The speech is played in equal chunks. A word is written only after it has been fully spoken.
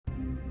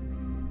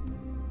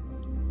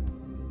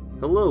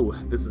Hello,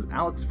 this is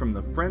Alex from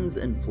the Friends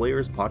and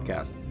Flayers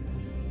podcast.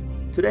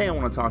 Today I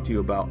want to talk to you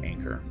about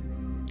Anchor.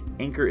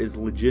 Anchor is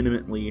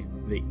legitimately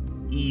the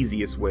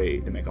easiest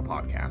way to make a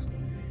podcast.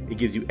 It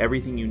gives you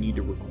everything you need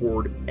to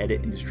record,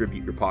 edit, and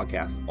distribute your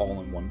podcast all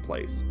in one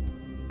place.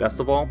 Best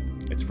of all,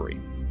 it's free.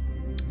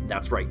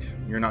 That's right,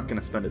 you're not going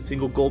to spend a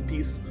single gold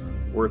piece,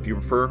 or if you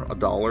prefer,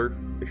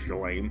 $1, if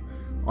you're lame,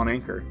 on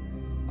Anchor.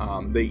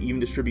 They even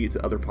distribute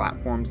to other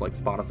platforms like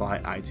Spotify,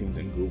 iTunes,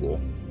 and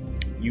Google.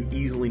 You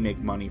easily make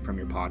money from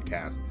your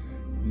podcast.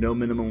 No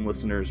minimum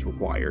listeners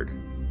required.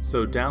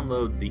 So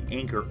download the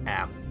Anchor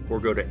app or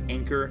go to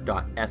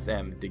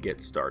anchor.fm to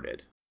get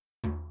started.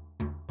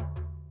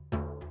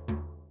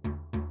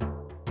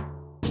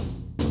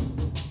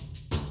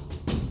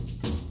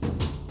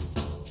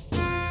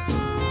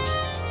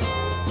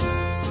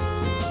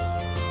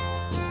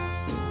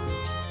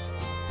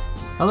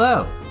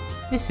 Hello,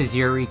 this is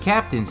your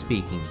recaptain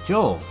speaking,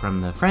 Joel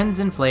from the Friends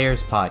and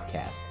Flayers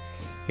podcast,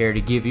 here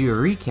to give you a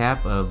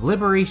recap of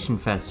Liberation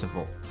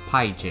Festival,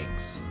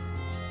 Hijinks.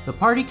 The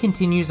party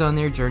continues on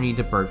their journey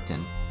to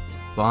Burkton.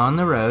 While on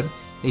the road,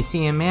 they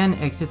see a man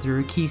exit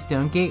through a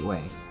Keystone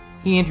Gateway.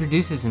 He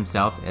introduces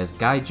himself as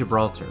Guy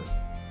Gibraltar.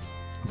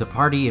 The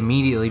party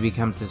immediately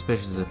becomes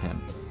suspicious of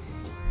him.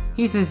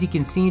 He says he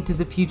can see into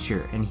the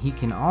future and he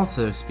can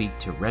also speak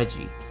to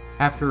Reggie.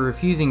 After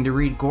refusing to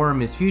read Gorham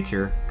his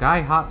future,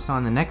 Guy hops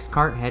on the next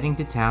cart heading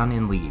to town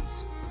and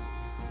leaves.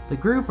 The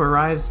group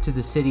arrives to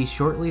the city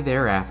shortly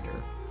thereafter.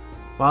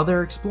 While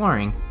they're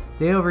exploring,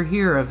 they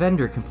overhear a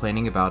vendor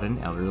complaining about an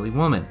elderly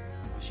woman.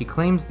 She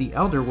claims the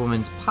elder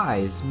woman's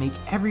pies make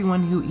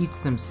everyone who eats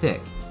them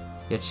sick,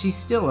 yet she's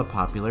still a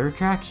popular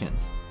attraction.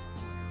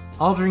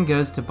 Aldrin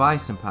goes to buy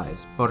some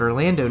pies, but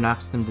Orlando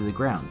knocks them to the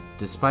ground,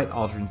 despite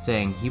Aldrin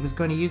saying he was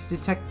going to use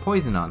detect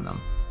poison on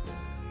them.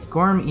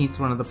 Gorham eats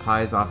one of the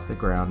pies off the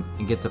ground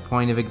and gets a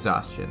point of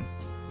exhaustion.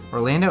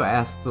 Orlando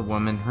asks the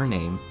woman her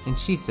name, and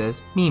she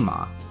says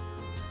Mima.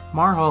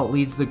 Marhalt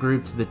leads the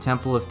group to the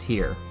Temple of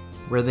Tyr,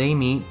 where they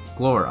meet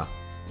Glora,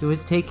 who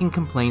is taking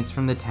complaints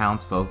from the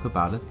townsfolk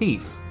about a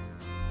thief.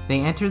 They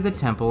enter the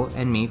temple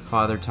and meet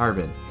Father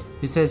Tarbin,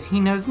 who says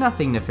he knows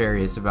nothing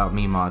nefarious about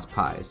Mima's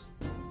pies.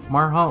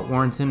 Marhalt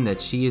warns him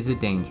that she is a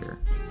danger.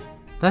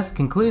 Thus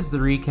concludes the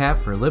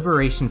recap for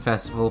Liberation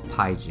Festival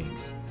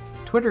Hijinks.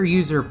 Twitter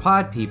user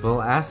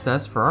PodPeople asked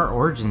us for our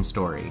origin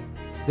story.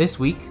 This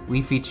week,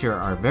 we feature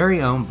our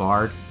very own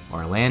bard,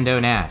 Orlando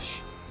Nash.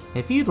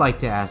 If you'd like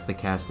to ask the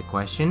cast a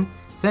question,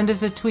 send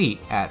us a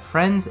tweet at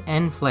Friends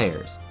and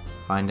Flayers.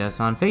 Find us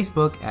on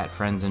Facebook at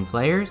Friends and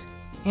Flayers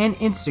and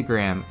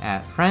Instagram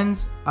at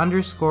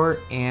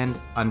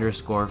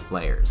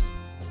Friends_and_Flayers.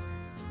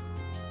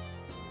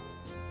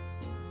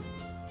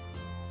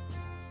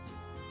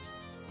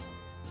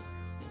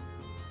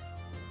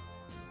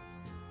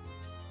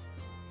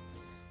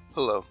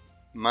 Hello,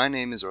 my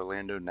name is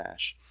Orlando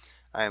Nash.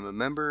 I am a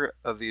member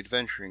of the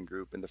adventuring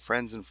group in the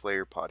Friends and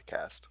Flayer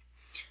podcast.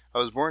 I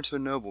was born to a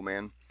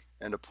nobleman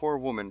and a poor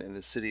woman in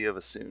the city of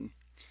Asun.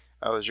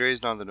 I was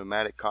raised on the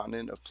nomadic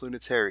continent of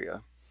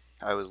Plunetaria.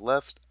 I was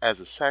left as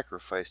a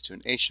sacrifice to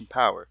an ancient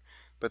power,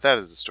 but that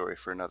is a story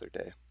for another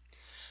day.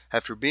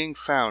 After being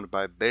found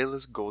by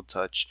Bayless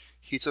Goldtouch,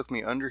 he took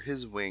me under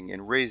his wing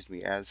and raised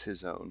me as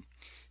his own.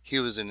 He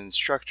was an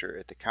instructor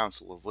at the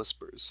Council of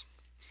Whispers.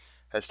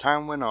 As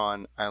time went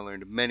on, I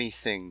learned many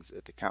things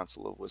at the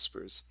Council of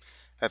Whispers.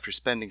 After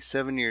spending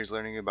 7 years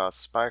learning about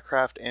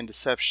spycraft and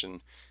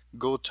deception,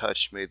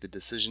 Goldtouch made the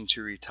decision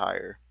to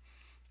retire.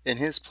 In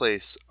his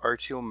place,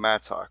 Artiel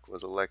Mattock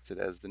was elected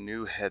as the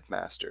new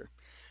headmaster.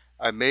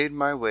 I made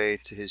my way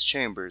to his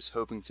chambers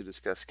hoping to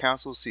discuss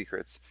council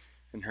secrets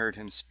and heard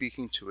him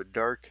speaking to a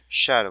dark,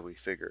 shadowy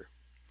figure.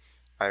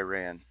 I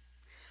ran.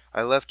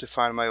 I left to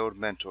find my old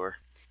mentor,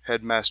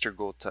 Headmaster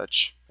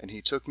Goldtouch, and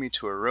he took me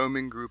to a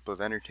roaming group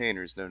of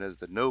entertainers known as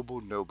the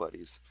Noble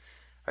Nobodies.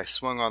 I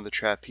swung on the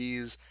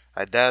trapeze,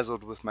 I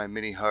dazzled with my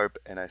mini harp,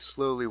 and I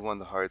slowly won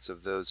the hearts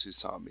of those who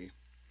saw me.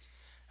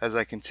 As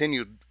I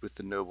continued with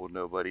the Noble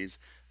Nobodies,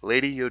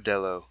 Lady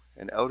Yodello,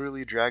 an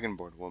elderly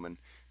dragonborn woman,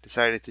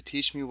 decided to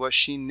teach me what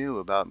she knew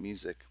about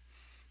music.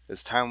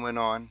 As time went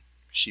on,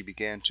 she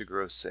began to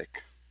grow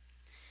sick.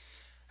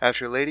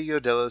 After Lady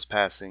Yodello's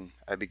passing,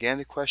 I began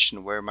to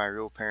question where my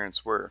real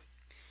parents were.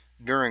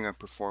 During a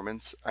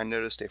performance, I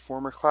noticed a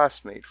former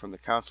classmate from the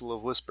Council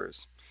of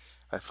Whispers.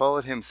 I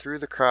followed him through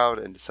the crowd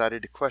and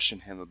decided to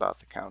question him about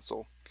the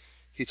council.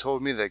 He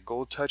told me that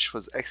Goldtouch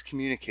was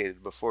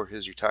excommunicated before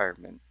his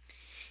retirement.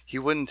 He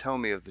wouldn't tell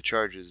me of the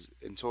charges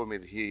and told me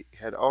that he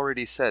had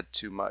already said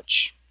too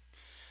much.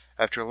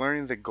 After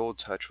learning that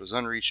Goldtouch was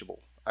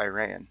unreachable, I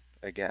ran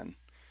again.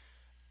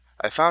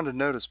 I found a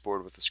notice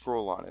board with a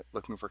scroll on it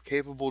looking for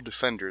capable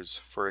defenders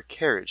for a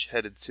carriage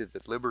headed to the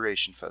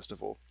Liberation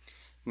Festival.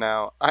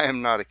 Now, I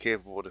am not a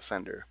capable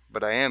defender,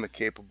 but I am a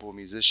capable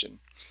musician.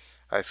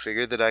 I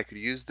figured that I could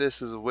use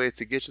this as a way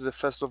to get to the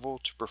festival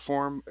to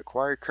perform,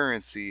 acquire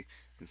currency,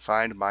 and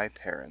find my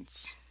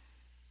parents.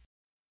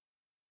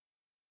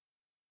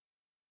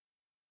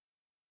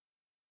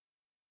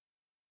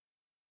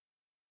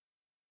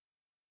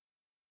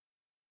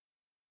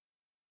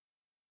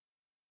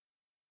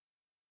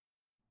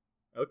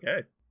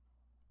 Okay.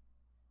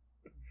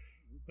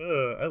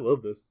 I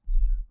love this.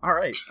 All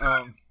right.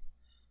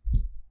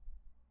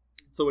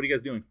 So what are you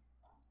guys doing?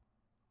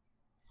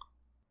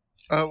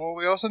 Well,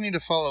 we also need to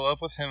follow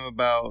up with him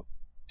about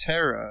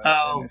Tara.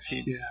 Oh,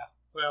 yeah.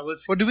 Well,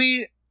 let's... Well, do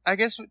we... I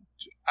guess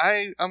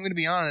I'm going to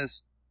be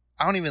honest.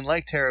 I don't even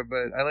like Tara,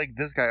 but I like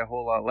this guy a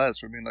whole lot less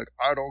for being like,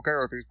 I don't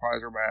care if these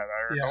pies are bad.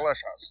 They're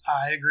delicious.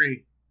 I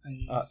agree.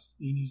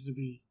 He needs to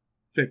be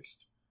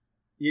fixed.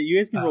 Yeah, you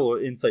guys can roll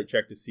an insight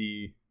check to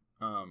see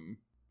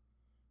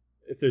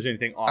if there's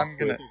anything off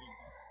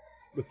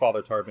with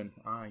Father Tarvin.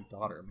 My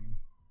daughter, man.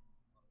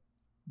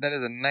 That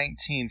is a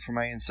 19 for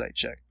my insight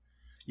check.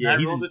 Yeah,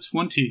 I rolled a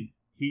 20.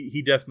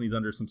 He definitely is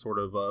under some sort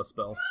of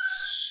spell.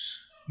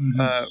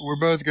 Mm-hmm. We're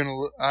both going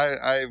to...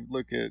 I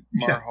look at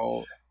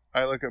Marhol.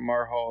 I look at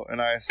Marhol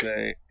and I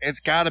say, it's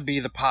got to be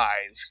the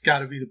pies. It's got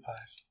to be the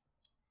pies.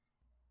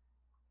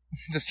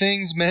 The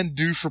things men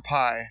do for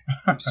pie.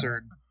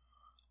 Absurd.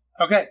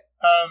 Okay.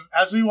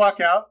 As we walk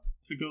out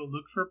to go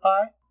look for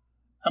pie,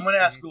 I'm going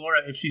to ask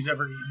Laura if she's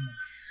ever eaten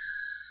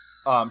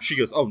them. She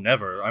goes, oh,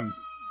 never. I'm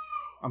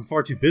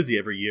far too busy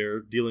every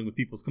year dealing with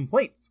people's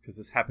complaints, because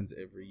this happens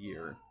every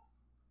year.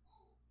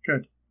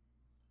 Good.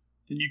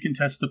 Then you can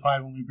test the pie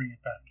when we bring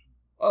it back.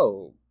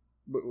 Oh.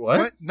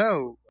 What?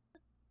 No.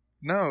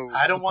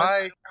 I don't want...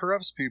 pie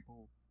corrupts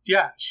people.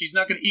 Yeah, she's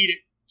not going to eat it.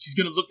 She's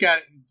going to look at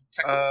it and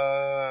detect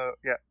it.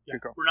 Yeah.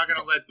 Good call. We're not going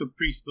to let the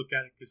priest look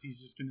at it, because he's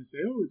just going to say,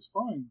 oh, it's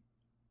fine.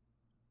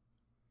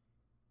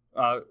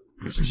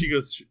 She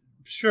goes,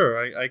 sure,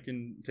 I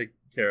can take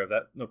care of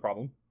that. No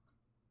problem.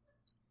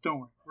 Don't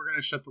worry. We're going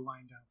to shut the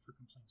line down for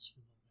complaints for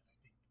a little bit, I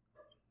think.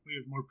 We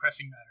have more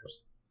pressing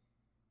matters.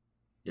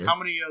 Yeah. How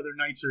many other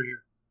knights are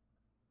here?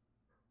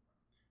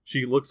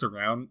 She looks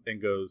around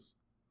and goes,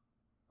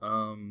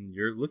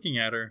 you're looking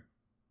at her.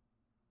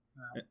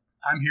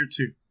 I'm here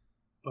too,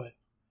 but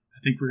I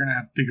think we're going to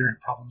have bigger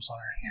problems on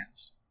our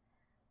hands.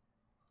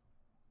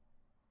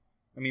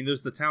 I mean,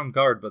 there's the town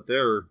guard, but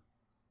they're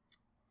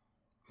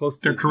close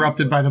to... They're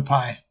corrupted by the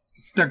pie.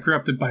 They're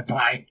corrupted by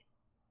pie.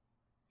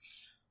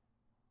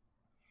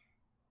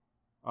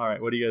 All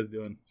right, what are you guys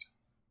doing?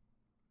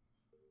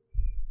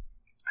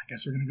 I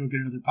guess we're going to go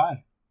get another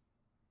pie.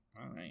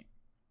 All right.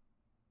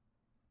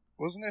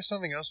 Wasn't there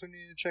something else we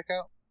needed to check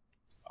out?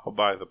 I'll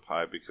buy the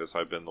pie because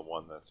I've been the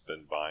one that's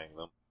been buying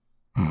them.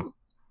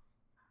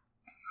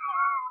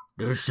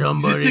 Does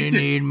somebody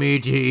need me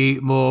to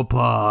eat more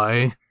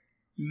pie?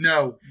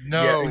 No.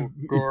 Yeah, in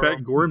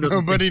fact, Gorum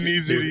doesn't Nobody think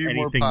needs you to there's eat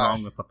more anything pie.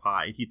 wrong with the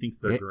pie. He thinks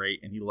they're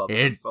great, and he loves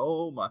them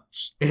so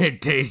much.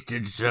 It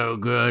tasted so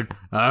good.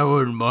 I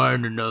wouldn't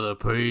mind another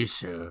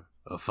piece, a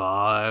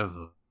 5.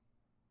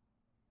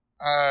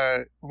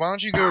 Why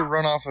don't you go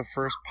run off the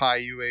first pie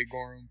you ate,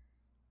 Gorum?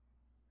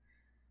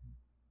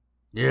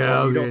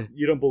 Yeah, okay.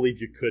 You don't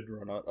believe you could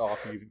run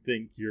off. You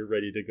think you're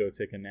ready to go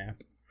take a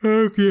nap.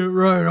 I'll get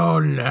right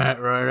on that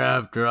right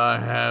after I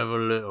have a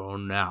little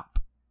nap.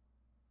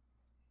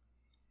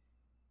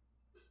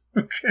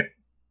 Okay.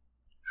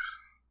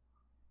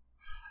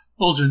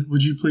 Uldren,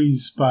 would you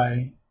please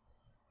buy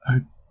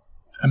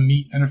a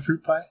meat and a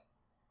fruit pie?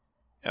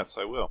 Yes,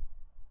 I will.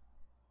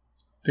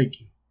 Thank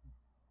you.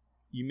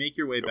 You make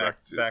your way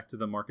back to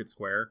the market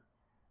square,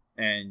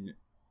 and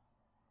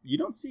you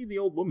don't see the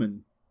old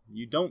woman.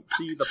 You don't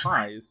see the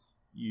pies.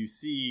 You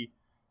see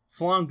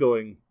Flan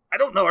going, I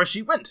don't know where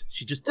she went.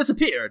 She just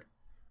disappeared.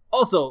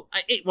 Also,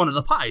 I ate one of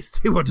the pies.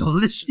 They were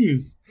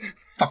delicious. You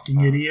fucking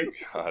idiot.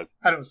 God.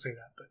 I don't say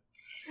that, but...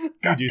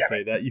 God, you do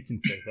say that. You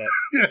can say that.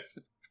 Yes.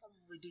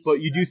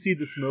 But you do see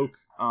the smoke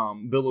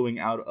billowing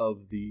out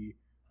of the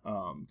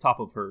top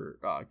of her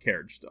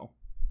carriage still.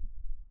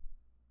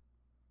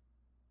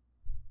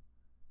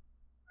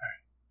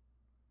 Alright.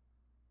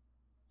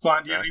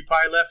 Flan, do you have any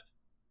pie left?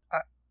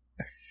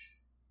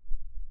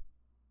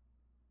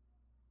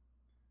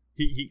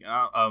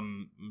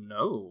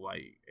 No,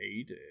 I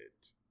ate it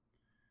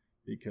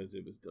because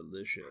it was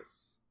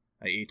delicious.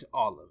 I ate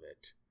all of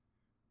it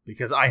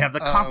because I have the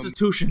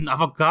constitution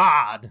of a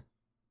god.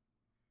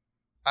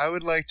 I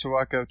would like to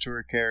walk up to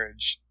her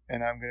carriage,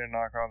 and I'm going to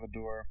knock on the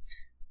door.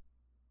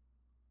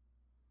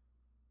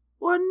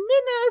 1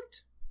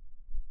 minute.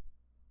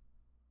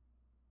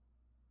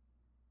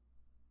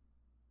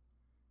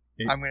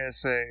 I'm going to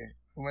say,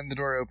 when the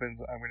door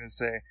opens, I'm going to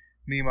say,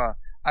 Mima,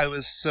 I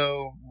was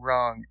so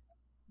wrong.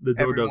 The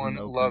door Everyone doesn't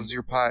open. loves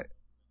your pie.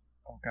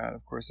 Oh god,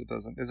 of course it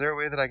doesn't. Is there a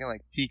way that I can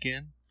peek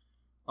in?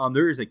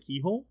 There is a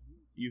keyhole.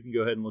 You can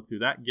go ahead and look through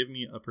that. Give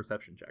me a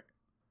perception check.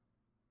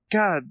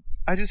 God,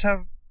 I just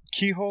have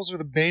keyholes are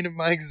the bane of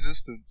my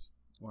existence.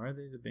 Why are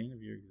they the bane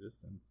of your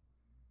existence?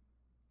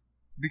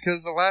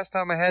 Because the last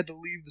time I had to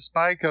leave the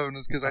spy cone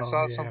was because I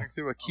saw something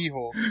through a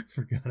keyhole.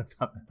 Forgot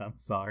about that. I'm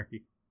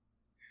sorry.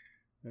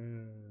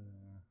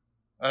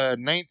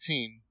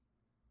 19.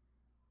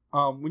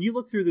 When you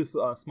look through this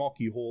small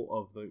keyhole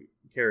of the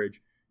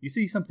carriage, you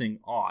see something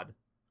odd.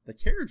 The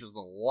carriage is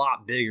a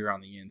lot bigger on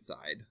the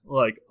inside.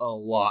 Like, a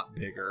lot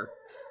bigger.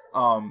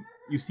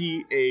 You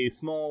see a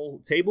small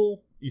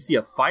table. You see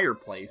a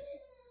fireplace.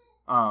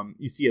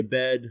 You see a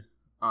bed.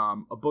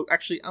 a book.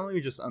 Actually, let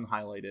me just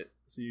unhighlight it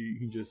so you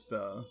can just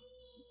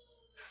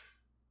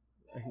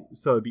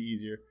so it'd be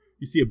easier.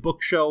 You see a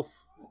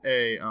bookshelf,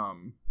 a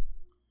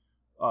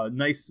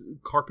nice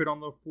carpet on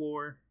the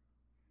floor.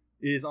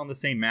 It is on the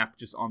same map,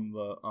 just on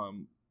the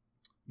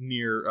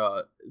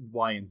near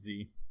Y and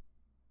Z.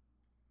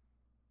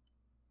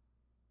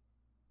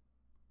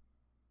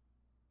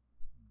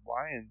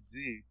 Y and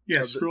Z.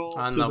 Yeah, scroll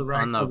on to the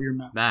right of your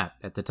map.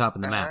 at the top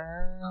of the map.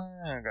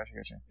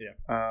 Gotcha. Yeah.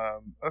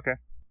 Okay.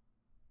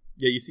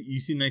 Yeah, you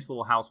see a nice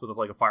little house with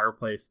like a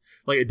fireplace.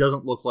 Like it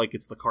doesn't look like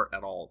it's the cart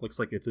at all. It looks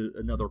like it's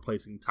another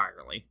place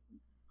entirely.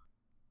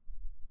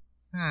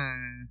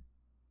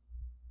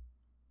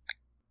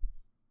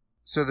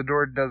 So the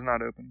door does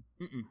not open.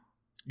 Mm-mm.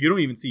 You don't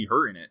even see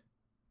her in it.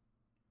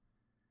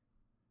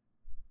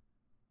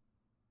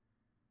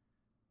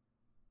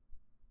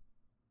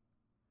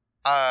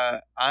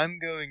 I'm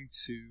going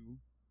to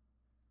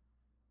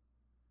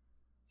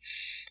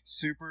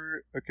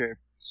super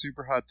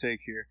hot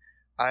take here.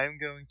 I'm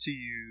going to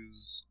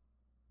use.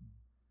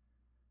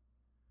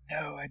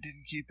 No, I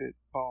didn't keep it.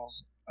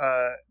 Balls.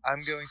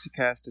 I'm going to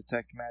cast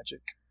Detect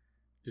Magic.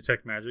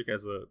 Detect Magic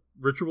as a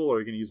ritual, or are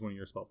you going to use one of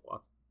your spell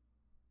slots?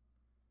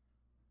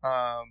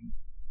 How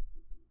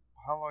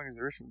long is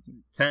the ritual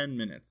take? 10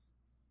 minutes.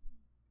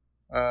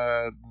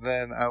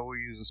 Then I will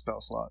use a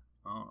spell slot.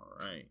 All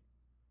right.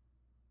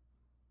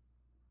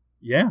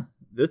 Yeah,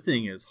 the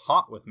thing is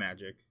hot with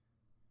magic.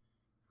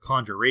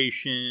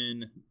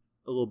 Conjuration,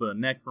 a little bit of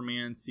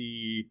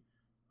necromancy,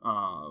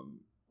 a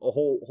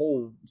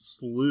whole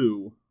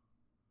slew.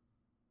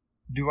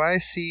 Do I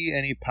see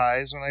any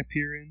pies when I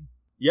peer in?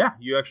 Yeah,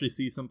 you actually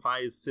see some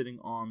pies sitting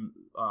on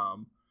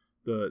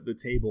the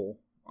table.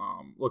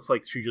 Looks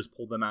like she just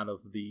pulled them out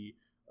of the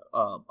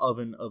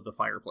oven of the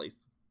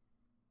fireplace.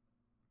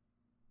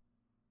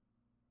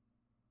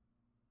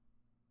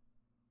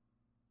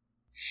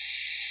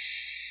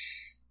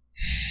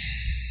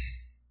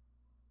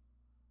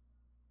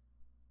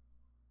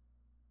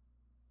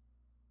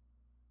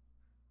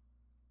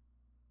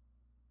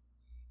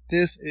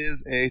 This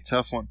is a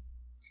tough one.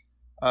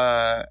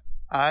 I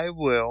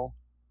will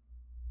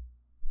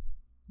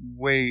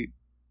wait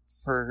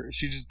for her.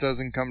 She just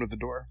doesn't come to the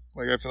door.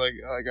 Like I feel like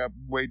I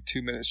wait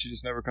 2 minutes. She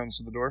just never comes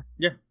to the door.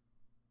 Yeah.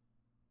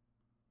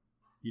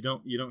 You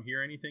don't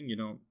hear anything. You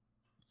don't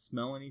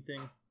smell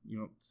anything. You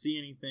don't see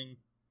anything.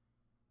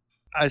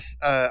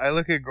 I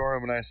look at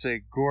Gorham and I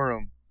say,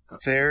 Gorham,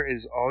 there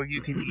is all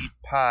you can eat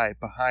pie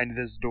behind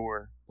this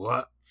door.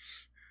 What?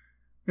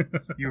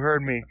 You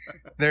heard me.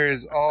 There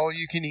is all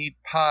you can eat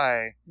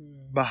pie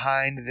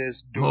behind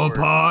this door. More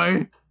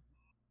pie?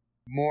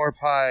 More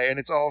pie, and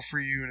it's all for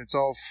you, and it's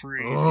all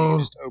free if you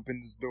just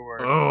open this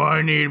door. Oh,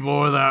 I need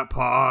more of that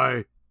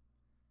pie.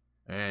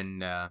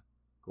 And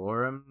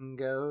Gorham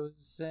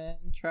goes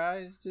and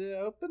tries to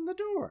open the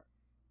door.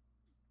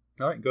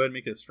 All right, go ahead and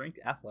make a strength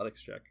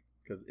athletics check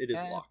because it is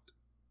locked.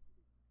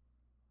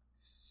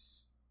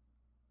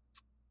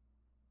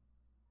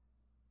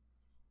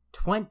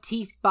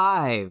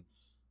 25.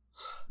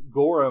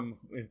 Gorham,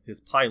 with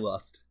his pie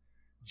lust.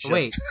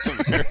 Wait.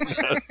 Wait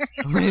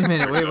a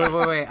minute. Wait.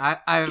 I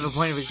have a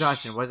point of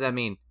exhaustion. What does that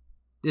mean?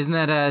 Isn't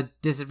that a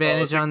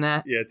disadvantage on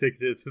that? Yeah, take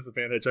a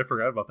disadvantage. I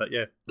forgot about that,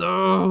 yeah.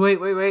 Oh, wait.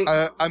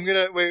 I'm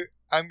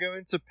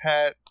going to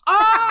pat.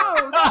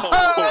 Oh, no!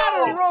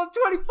 I rolled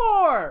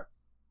 24!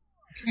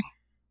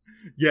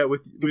 Yeah,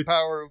 with The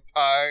power of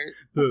pie.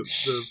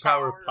 the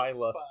power of pie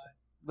lust.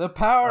 The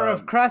power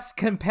of crust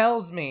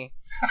compels me.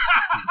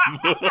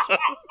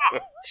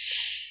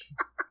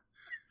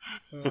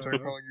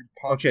 Start calling you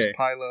Pontius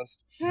Pie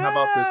Lust. How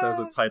about this as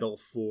a title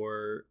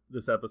for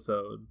this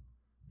episode?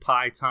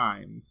 Pie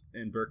Times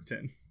in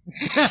Burkton.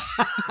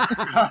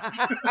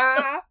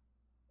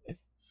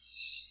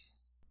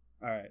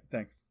 Alright,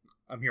 thanks.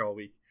 I'm here all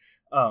week.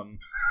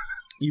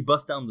 You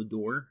bust down the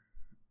door,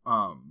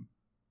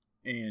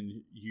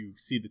 and you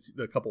see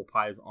the couple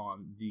pies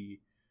on the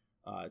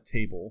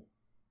table.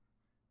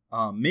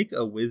 Make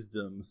a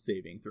wisdom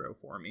saving throw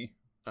for me.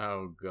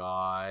 Oh,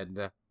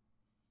 God.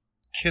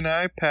 Can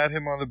I pat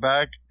him on the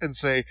back and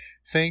say,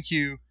 thank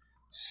you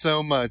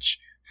so much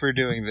for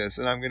doing this?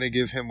 And I'm going to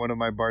give him one of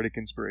my bardic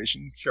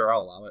inspirations. Sure,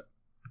 I'll allow it.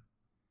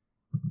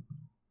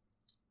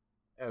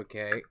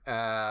 Okay.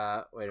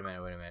 Wait a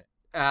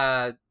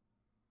minute.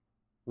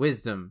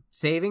 Wisdom.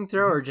 Saving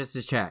throw or just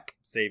a check?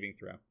 Saving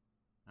throw.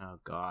 Oh,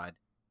 God.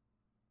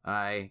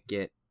 I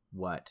get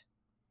what?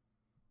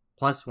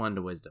 +1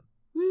 to wisdom.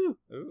 Woo!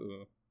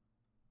 Ooh.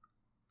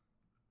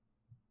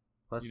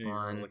 Plus you know,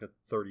 1. Like a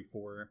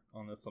 34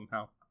 on this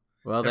somehow.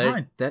 Well, Never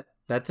mind.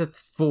 that's a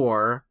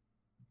 4.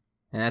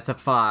 And that's a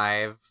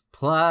 5.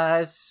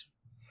 Plus...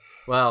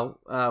 Well,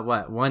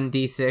 what?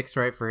 1d6,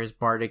 right, for his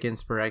bardic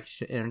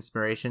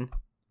inspiration?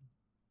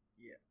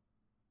 Yeah.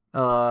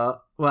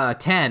 Well,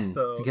 10,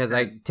 So, because 10.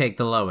 I take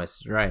the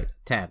lowest, right,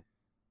 10.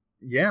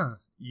 Yeah,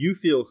 you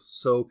feel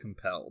so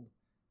compelled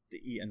to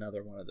eat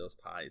another one of those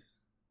pies.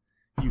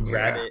 You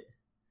grab it.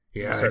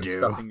 Yeah, you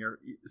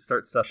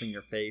start stuffing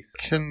your face.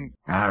 Can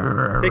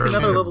Take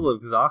another level of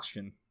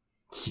exhaustion.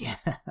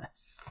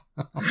 Yes.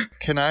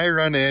 Can I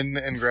run in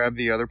and grab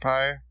the other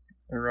pie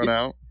and run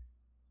out?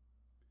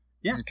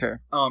 Yeah. Okay.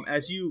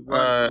 As you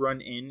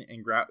run in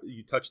and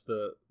you touch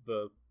the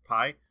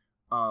pie,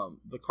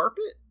 the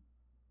carpet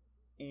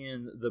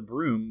and the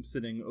broom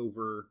sitting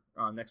over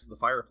next to the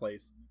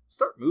fireplace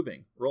start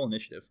moving. Roll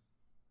initiative.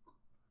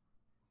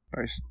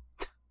 Nice.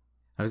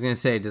 I was gonna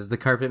say, does the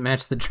carpet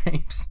match the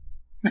drapes?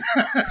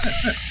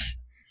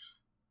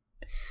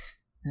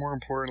 More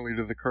importantly,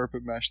 does the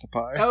carpet match the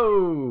pie?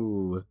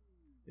 Oh.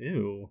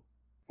 Ew.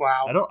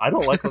 Wow. I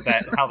don't like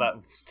how that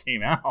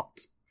came out.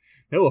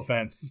 No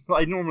offense.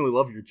 I normally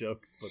love your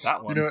jokes, but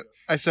that one. You know what?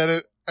 I said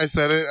it.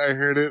 I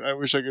heard it. I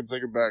wish I could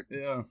take it back.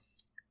 Yeah.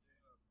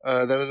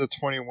 That is a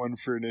 21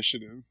 for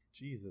initiative.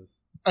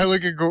 Jesus. I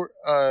look at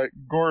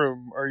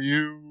Gorham. Are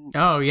you?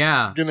 Oh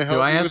yeah. Gonna help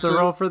Do I me have with to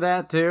roll this? for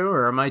that too,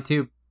 or am I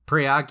too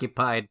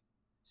preoccupied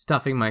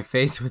stuffing my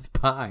face with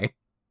pie?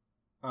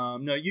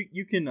 No,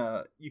 you can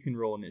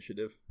roll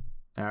initiative.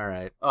 All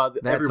right. Everyone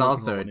That's can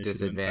also roll a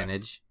initiative, in fact.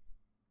 disadvantage.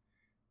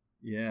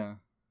 Yeah.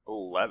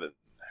 11.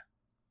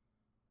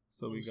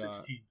 So we got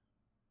 16.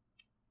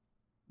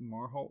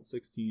 Marholt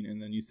 16,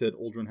 and then you said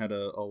Uldren had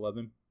a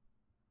 11.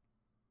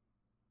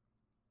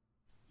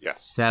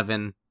 Yes.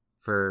 7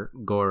 for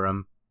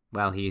Gorham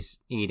while he's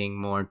eating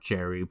more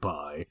cherry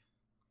pie.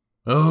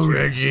 Oh,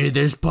 Reggie,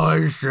 this pie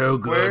is so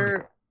good.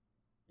 Where?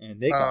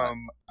 And they got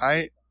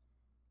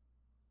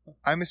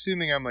I'm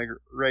assuming I'm like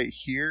right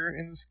here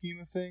in the scheme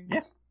of things.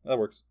 Yeah, that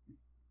works.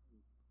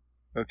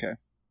 Okay.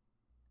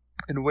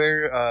 And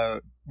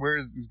where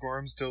is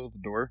Gorham still at the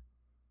door?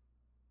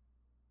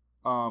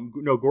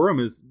 No, Gorham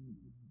is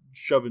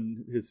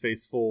shoving his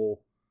face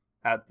full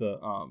at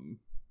the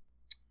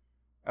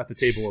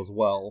table as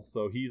well,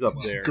 so he's up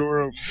there.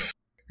 Gorham,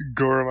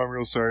 I'm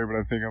real sorry, but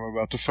I think I'm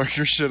about to fuck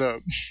your shit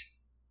up.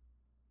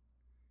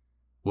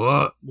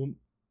 What? Well,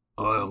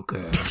 I don't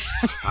care.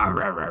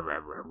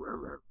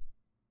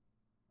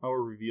 I'll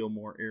reveal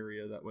more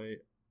area, that way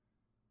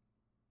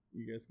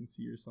you guys can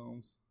see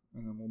yourselves.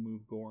 And then we'll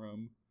move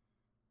Gorham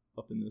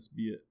up in this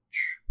bitch.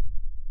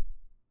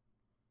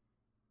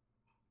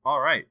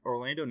 Alright,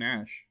 Orlando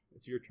Nash,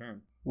 it's your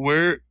turn.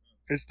 Where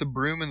is the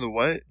broom and the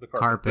what? The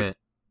Carpet.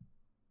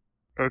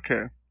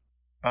 Okay.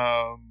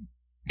 I'm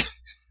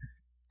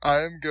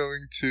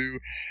going to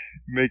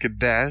make a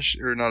dash,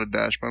 or not a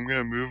dash, but I'm going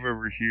to move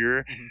over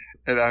here,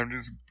 and I'm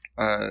just,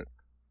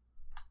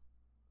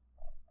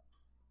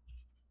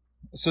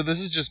 So this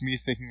is just me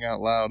thinking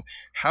out loud.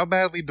 How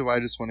badly do I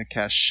just want to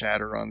cast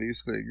Shatter on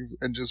these things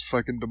and just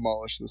fucking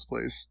demolish this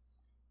place?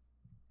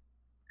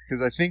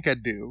 Because I think I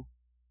do.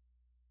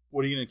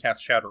 What are you going to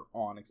cast Shatter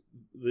on?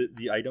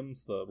 The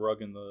items, the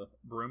rug and the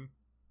broom?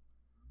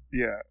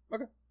 Yeah.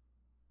 Okay.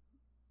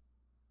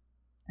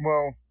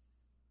 Well,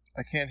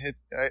 I can't hit...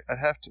 I'd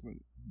have to...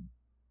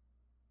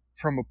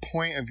 From a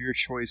point of your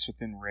choice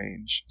within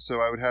range. So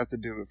I would have to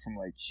do it from,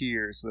 like,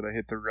 here so that I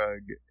hit the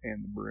rug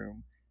and the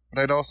broom.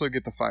 But I'd also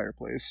get the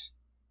fireplace.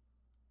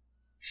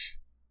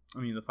 I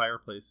mean, the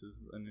fireplace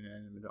is an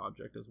inanimate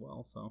object as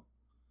well, so...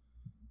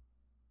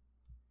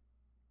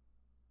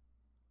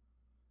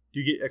 Do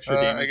you get extra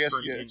damage I guess,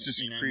 for yeah, it's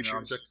just inanimate creatures.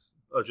 objects?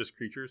 Oh, just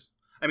creatures?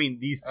 I mean,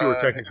 these two are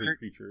technically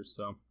creatures,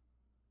 so...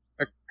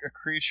 A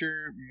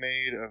creature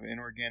made of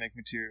inorganic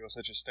material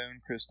such as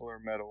stone, crystal, or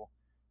metal.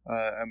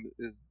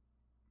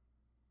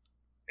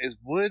 Is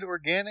wood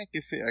organic?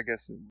 I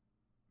guess it...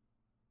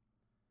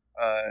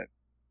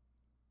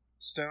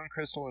 Stone,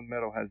 crystal, and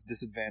metal has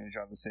disadvantage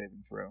on the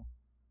saving throw.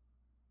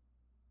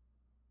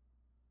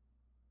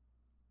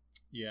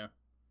 Yeah.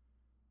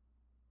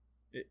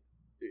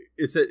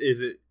 Is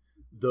it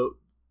the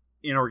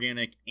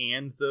inorganic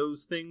and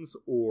those things,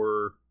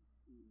 or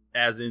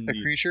as in A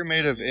these... creature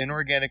made of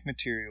inorganic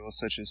materials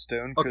such as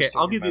stone, Okay, crystal,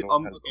 I'll or give you.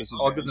 metal has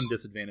disadvantage. I'll give them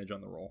disadvantage on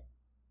the roll.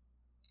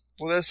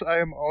 Well, I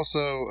am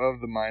also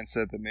of the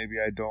mindset that maybe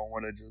I don't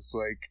want to just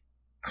like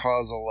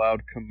cause a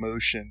loud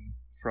commotion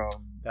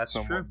from That's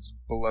someone's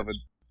beloved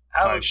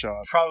I pie would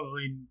shop.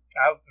 probably.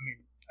 I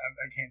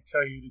can't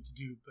tell you what to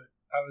do, but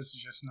I would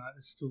suggest not.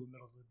 It's still the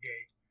middle of the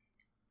day.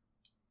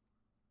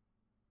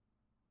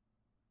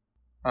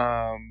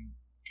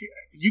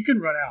 You can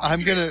run out.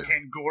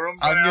 Can Gorham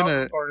run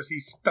out, or is he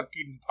stuck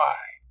eating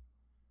pie?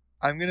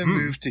 I'm gonna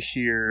move to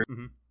here,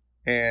 Mhm.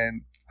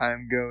 and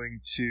I'm going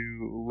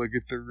to look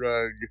at the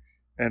rug,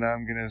 and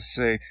I'm gonna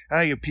say,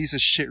 "Ah, you piece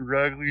of shit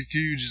rug! Look at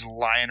you just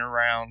lying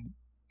around."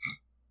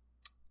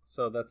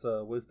 So that's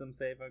a wisdom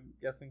save, I'm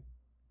guessing.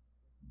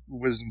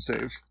 Wisdom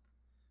save.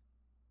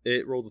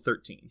 It rolled a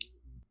 13.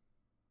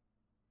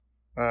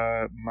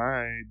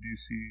 My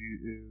DC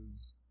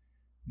is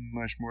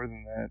much more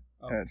than that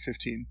at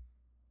 15.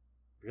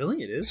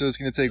 Really, it is. So it's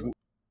gonna take. Really?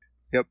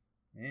 Yep.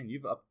 Man,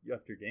 you upped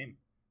your game.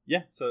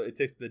 Yeah. So it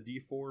takes the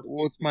D4.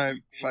 Well, it's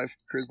my 5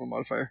 charisma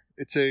modifier.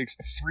 It takes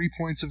 3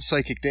 points of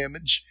psychic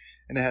damage,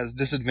 and it has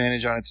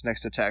disadvantage on its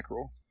next attack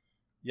roll.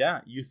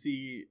 Yeah, you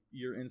see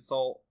your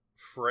insult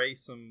fray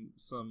some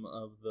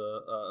of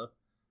the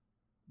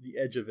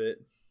edge of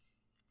it.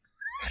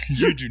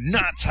 You do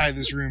not tie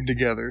this room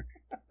together.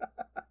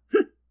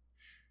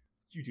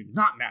 You do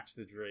not match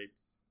the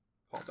drapes.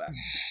 Call back.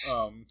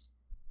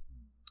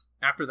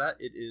 After that,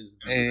 it is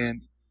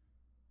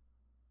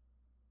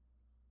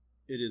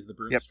the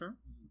broom's turn.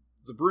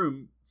 The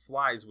broom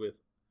flies with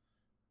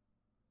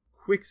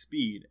quick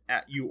speed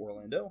at you,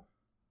 Orlando,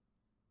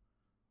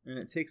 and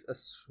it takes a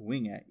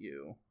swing at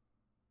you.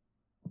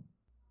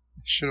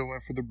 Should have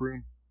went for the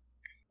broom.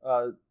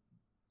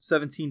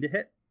 17 to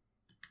hit.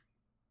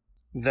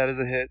 That is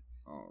a hit.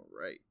 All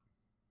right.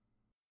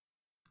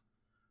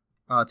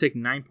 Take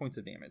 9 points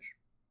of damage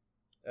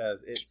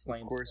as it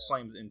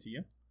slams into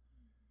you.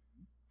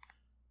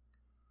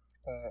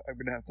 I'm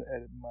gonna have to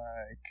edit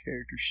my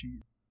character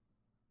sheet.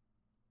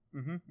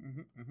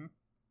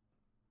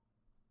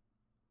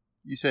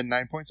 You said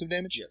 9 points of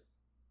damage? Yes.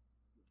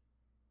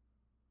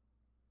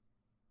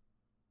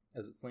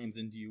 As it slams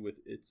into you with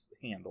its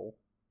handle.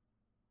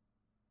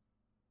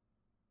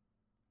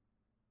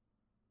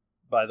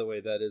 By the way,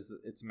 that is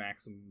its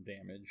maximum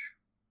damage.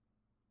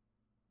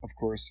 Of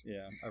course.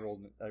 Yeah, I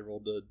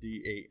rolled a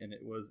D8 and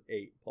it was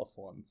 8 plus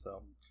 1.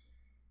 So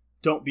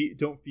don't be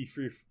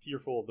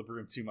fearful of the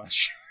broom too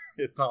much.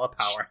 It's not a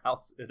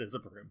powerhouse. It is a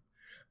broom.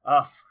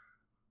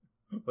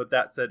 But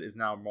that said, is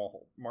now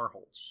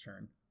Marholt's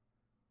turn.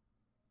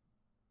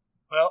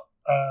 Well,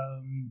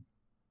 I'm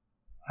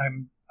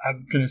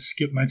gonna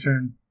skip my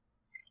turn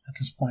at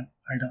this point.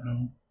 I don't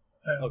know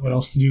what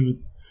else to do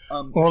with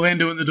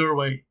Orlando in the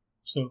doorway.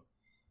 So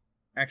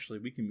actually,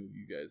 we can move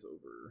you guys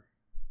over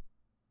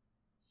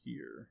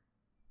here.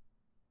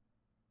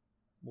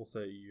 We'll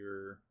say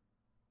you're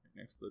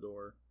next to the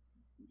door.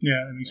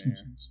 Yeah, that makes more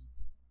sense.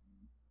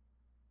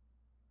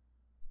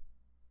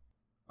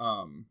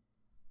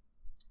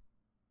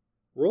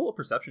 Roll a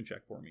perception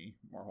check for me,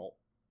 Marholt.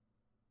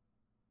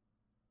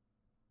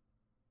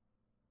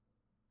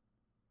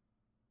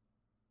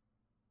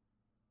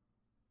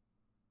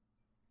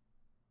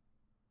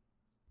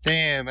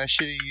 Damn, I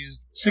should have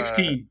used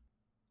 16.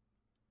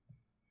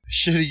 I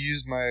should have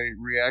used my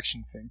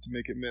reaction thing to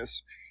make it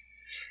miss.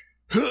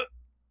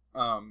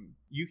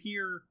 You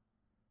hear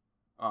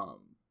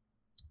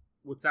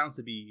what sounds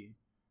to be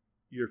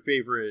your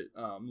favorite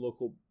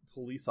local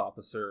police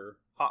officer,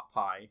 Hot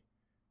Pie,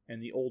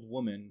 and the old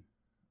woman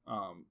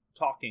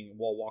talking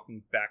while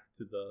walking back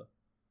to the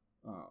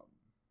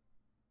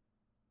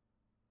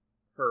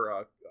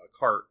her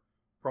cart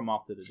from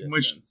off to the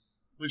distance.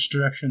 Which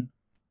direction?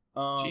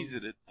 Jeez,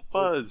 it's the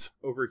fuzz.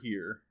 Over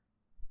here.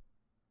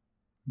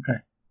 Okay.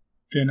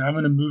 Then I'm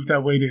going to move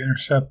that way to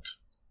intercept.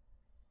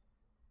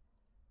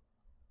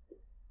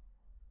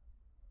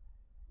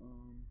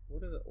 Where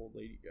did the old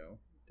lady go?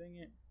 Dang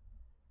it.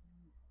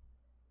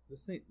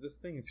 This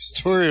thing is...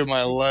 Story of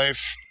my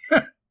life. I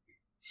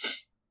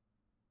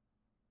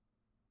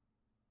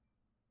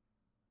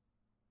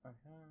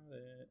had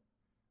it.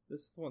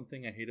 This is the one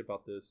thing I hate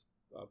about this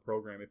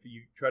program. If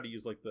you try to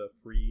use like the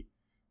free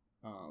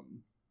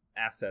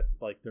assets,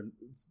 like they're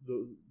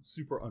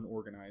super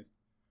unorganized.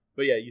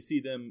 But yeah, you see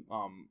them.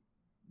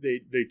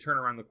 They turn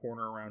around the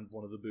corner around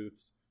one of the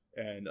booths,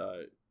 and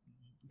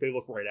they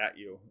look right at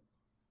you.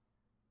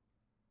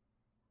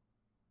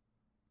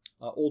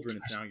 Aldrin,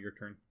 it's now your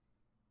turn.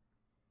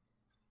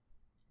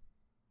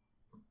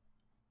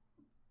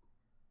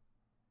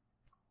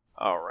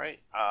 All right,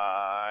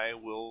 I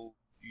will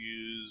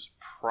use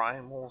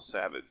Primal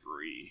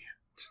Savagery.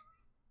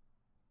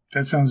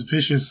 That sounds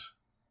vicious.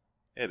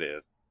 It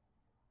is.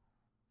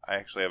 I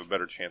actually have a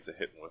better chance of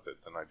hitting with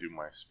it than I do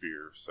my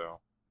spear, so...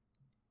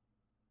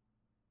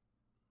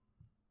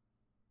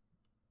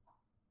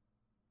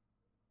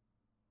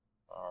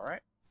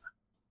 Alright.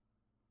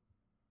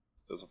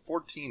 Does a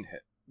 14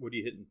 hit? What are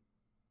you hitting?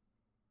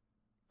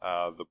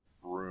 The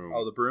broom.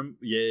 Oh, the broom?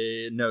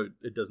 Yeah, no,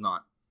 it does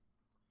not.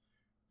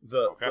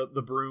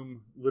 The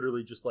broom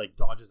literally just like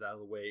dodges out of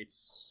the way. It's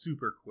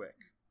super quick.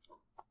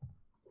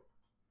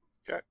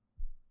 Okay.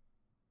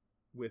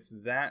 With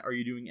that, are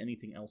you doing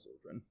anything else,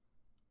 Aldrin?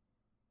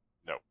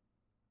 No.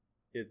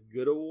 It's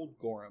good old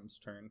Gorham's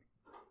turn.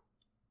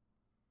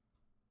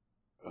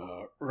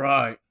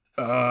 Right.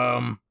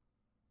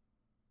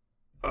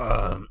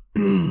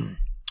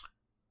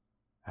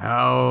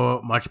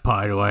 How much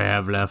pie do I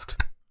have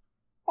left?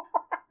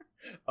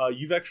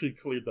 You've actually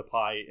cleared the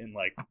pie in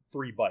like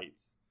 3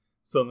 bites.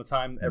 So in the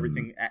time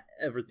everything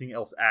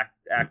else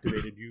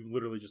activated, you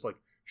literally just like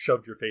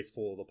shoved your face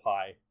full of the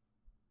pie.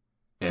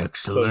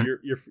 Excellent. So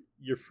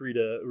you're free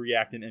to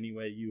react in any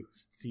way you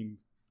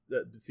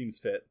seems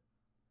fit.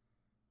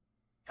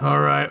 All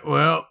right.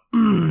 Well,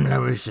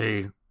 let me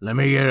see. Let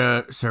me get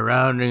a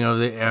surrounding of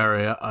the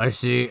area. I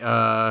see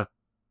a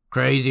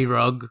crazy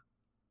rug,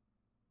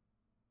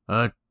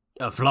 a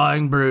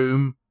flying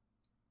broom,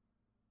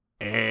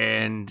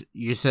 and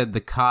you said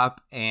the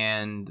cop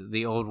and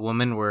the old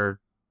woman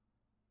were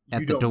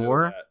at the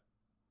door?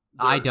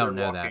 I don't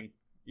know that.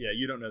 Yeah,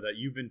 you don't know that.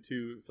 You've been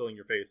filling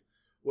your face.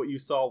 What you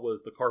saw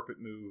was the carpet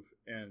move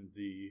and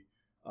the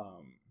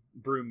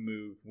broom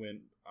move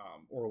when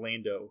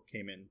Orlando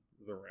came in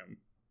the room.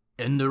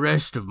 And the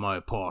rest of my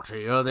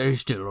party, are they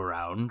still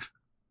around?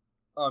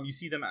 You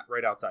see them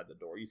right outside the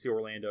door. You see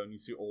Orlando and you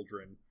see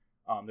Aldrin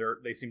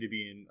They seem to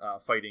be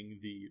fighting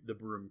the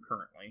broom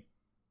currently.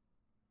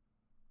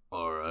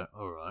 Alright.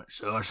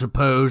 So I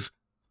suppose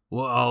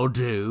what I'll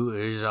do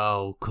is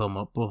I'll come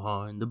up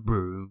behind the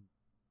broom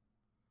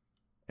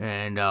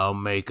and I'll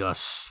make a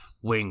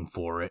swing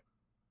for it.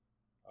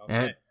 Okay.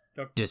 At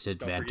Don't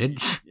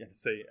disadvantage. You have to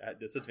say at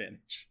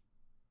disadvantage.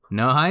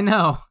 No, I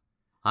know.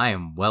 I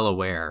am well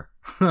aware.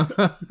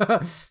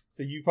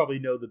 So you probably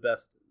know the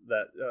best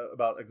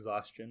about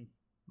exhaustion.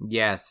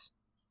 Yes.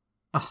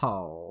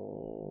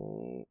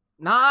 Oh.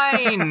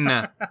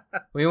 9!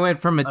 We went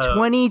from a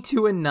 20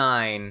 to a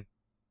 9.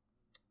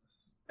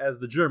 As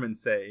the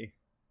Germans say,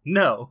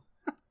 no.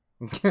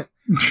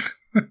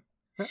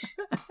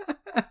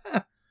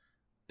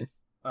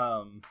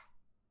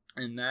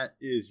 And that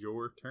is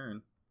your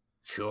turn.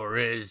 Sure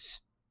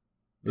is.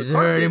 The Is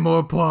there any carpet-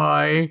 more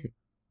pie?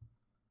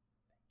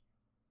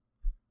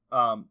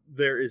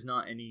 There is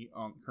not any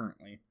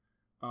currently.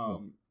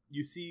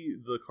 You see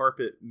the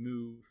carpet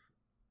move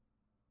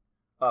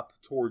up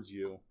towards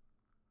you.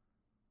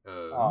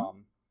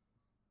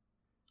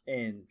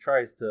 And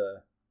tries to,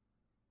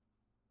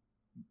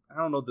 I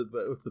don't know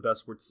what's the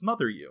best word,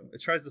 smother you.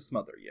 It tries to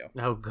smother you.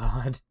 Oh,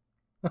 God.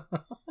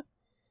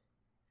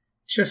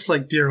 Just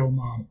like dear old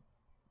mom.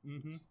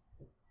 Mm-hmm.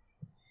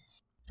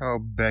 Oh,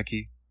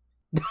 Becky.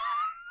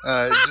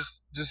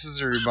 Just as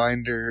a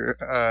reminder,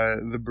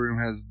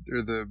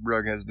 the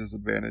rug has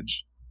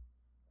disadvantage.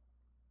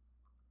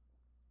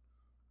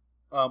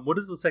 What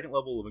does the second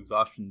level of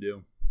exhaustion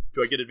do?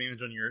 Do I get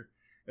advantage on your?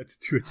 It's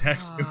to attack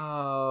you.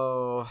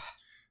 Oh.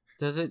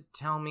 Does it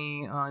tell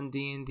me on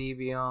D&D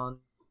Beyond?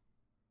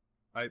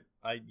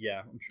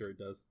 Yeah, I'm sure it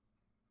does.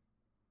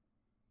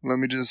 Let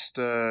me just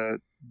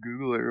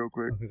Google it real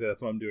quick. I think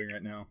that's what I'm doing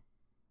right now.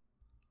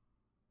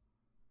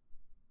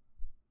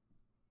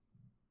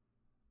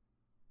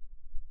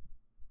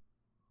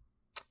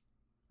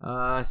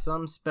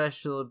 Some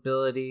special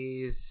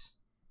abilities.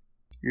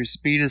 Your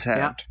speed is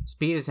halved. Yep,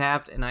 speed is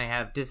halved, and I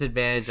have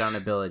disadvantage on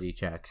ability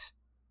checks.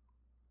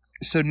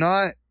 So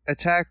not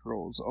attack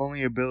rolls,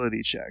 only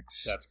ability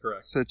checks. That's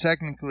correct. So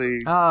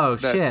technically, Oh,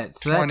 that shit.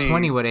 So 20 that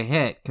 20 would have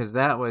hit, because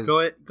that was... Go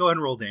ahead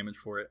and roll damage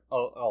for it.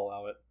 I'll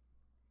allow it.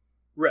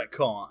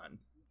 Retcon.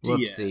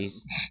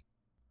 Whoopsies.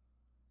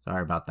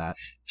 Sorry about that.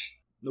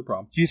 No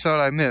problem. you thought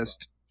I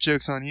missed.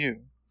 Joke's on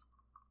you.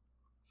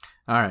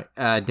 Alright,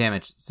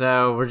 damage.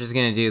 So we're just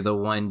gonna do the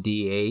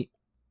 1d8,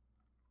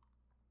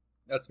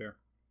 That's fair.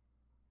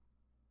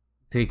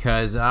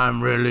 because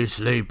I'm really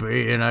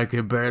sleepy and I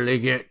can barely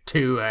get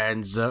 2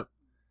 hands up.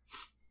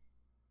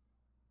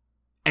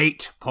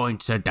 8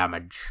 points of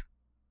damage.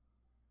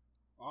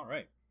 All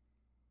right.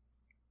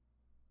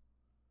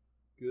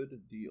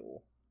 Good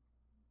deal.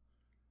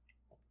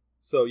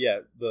 So yeah,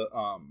 the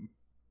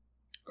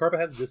carpet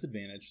has a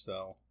disadvantage,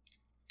 so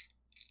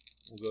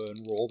we'll go ahead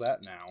and roll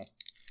that now.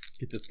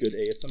 Get this good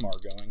ASMR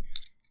going.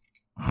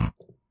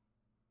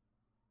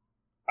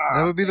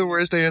 That would be the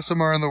worst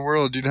ASMR in the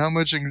world, dude. How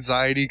much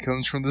anxiety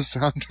comes from the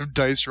sound of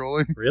dice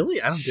rolling?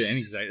 Really? I don't get any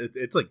anxiety.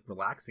 It's like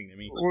relaxing to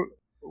me.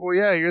 Well,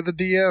 yeah, you're the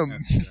DM.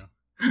 That's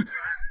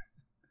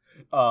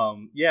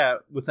true. Yeah,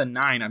 with a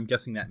 9, I'm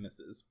guessing that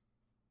misses.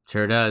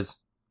 Sure does.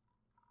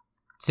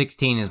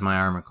 16 is my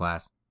armor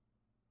class.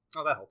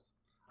 Oh, that helps.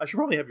 I should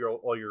probably have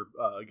all your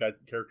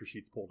guys' character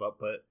sheets pulled up,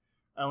 but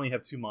I only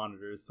have 2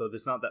 monitors, so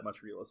there's not that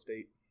much real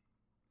estate.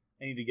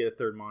 I need to get a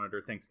 3rd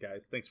monitor. Thanks,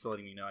 guys. Thanks for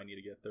letting me know I need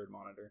to get a 3rd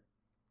monitor.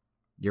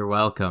 You're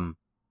welcome.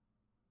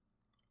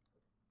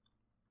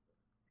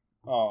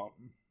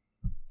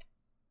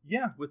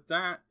 Yeah, with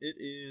that, it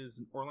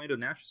is Orlando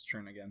Nash's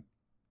turn again.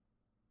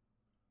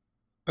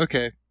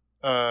 Okay.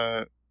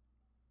 I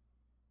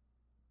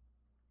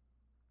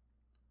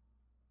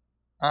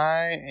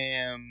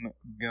am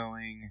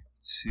going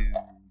to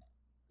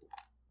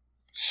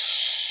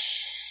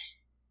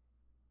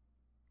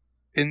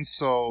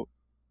insult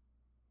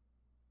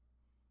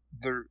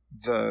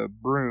the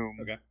broom.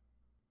 Okay.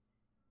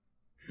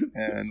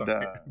 And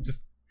Sorry, I'm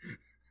just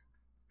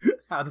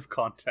out of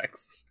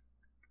context.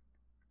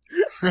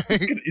 I'm right?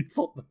 gonna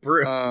insult the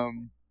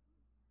broom.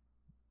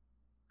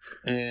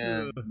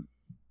 And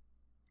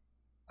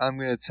I'm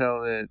gonna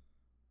tell it.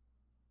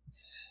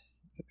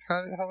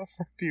 How the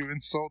fuck do you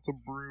insult a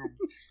broom?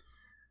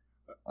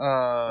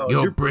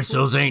 Your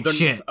bristles ain't they're-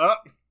 shit.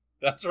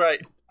 That's right.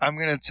 I'm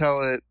gonna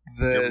tell it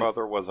Your that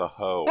mother was a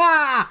hoe.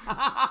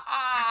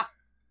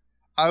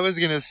 I was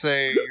gonna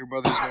say your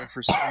mother's known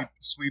for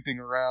sweeping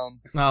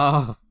around.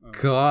 Oh,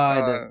 God.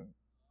 Uh,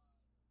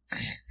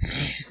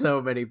 So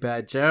many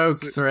bad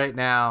jokes right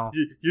now.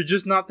 You're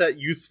just not that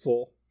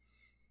useful.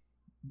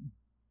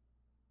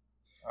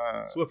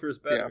 uh, Swiffer's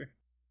better.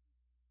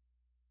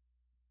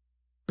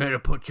 Better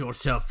put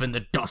yourself in the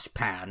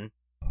dustpan.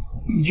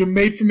 You're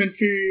made from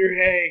inferior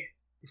hay.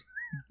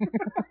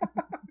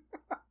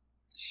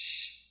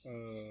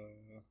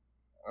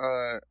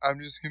 I'm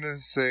just gonna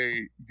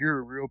say you're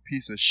a real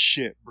piece of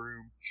shit,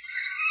 broom,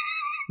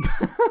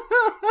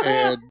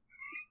 and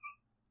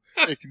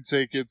it can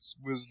take its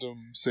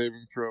wisdom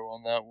saving throw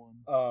on that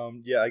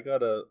one. Yeah, I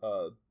got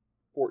a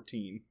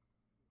 14.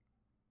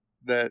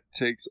 that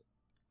takes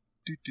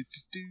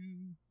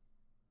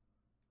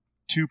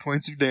 2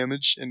 points of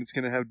damage, and it's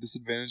going to have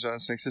disadvantage on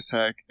its next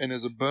attack. And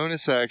as a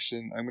bonus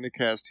action, I'm going to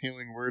cast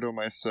Healing Word on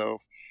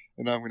myself,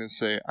 and I'm going to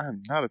say, I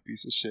am not a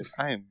piece of shit.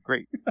 I am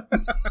great.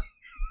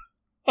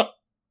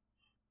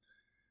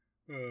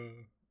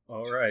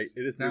 All right,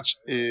 it is now. Which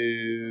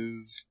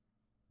is...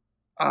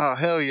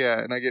 hell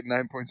yeah, and I get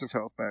 9 points of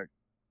health back.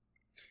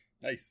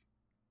 Nice.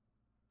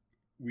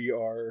 We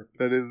are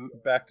That is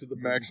back to the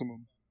broom.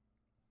 maximum.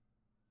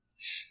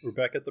 We're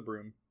back at the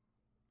broom.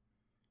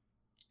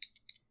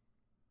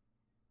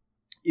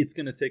 It's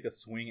going to take a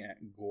swing at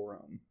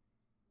Gorum.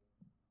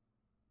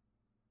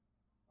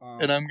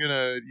 And I'm going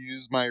to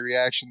use my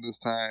reaction this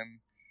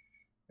time,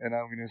 and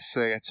I'm going to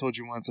say, I told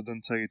you once, I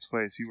didn't tell you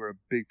twice. You were a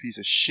big piece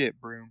of shit,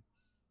 broom.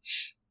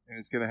 And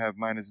it's going to have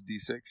minus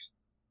D6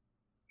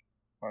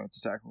 on its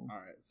attack roll.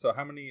 Alright, so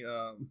how many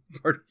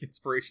Bardic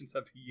Inspirations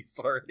have you used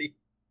already?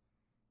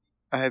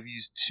 I have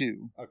used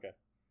 2. Okay.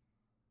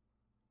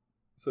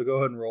 So go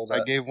ahead and roll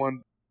that. I gave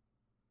one,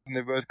 and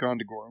they've both gone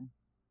to Gorum.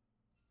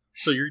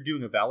 So you're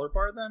doing a Valor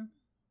Bar then?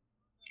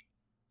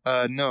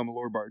 No, I'm a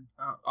Lore Bard.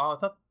 I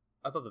thought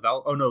the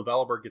Valor... Oh no,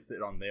 Valor Bar gets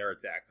it on their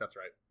attacks, that's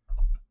right.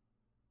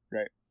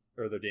 Right.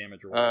 Or their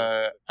damage or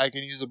whatever. I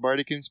can use a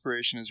Bardic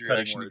Inspiration as your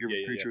Cutting action to words, give a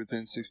yeah, creature yeah.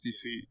 within 60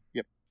 feet.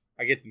 Yep.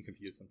 I get them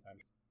confused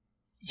sometimes.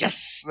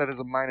 Yes! That is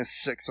a minus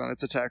 6 on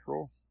its attack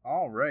roll.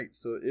 Alright,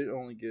 so it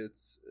only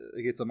gets...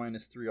 It gets a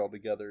minus 3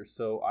 altogether,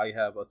 so I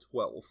have a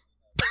 12.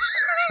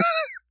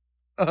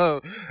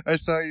 Oh, I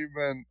thought you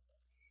meant...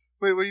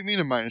 Wait, what do you mean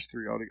a minus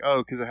 3 altogether?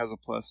 Oh, because it has a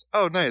plus.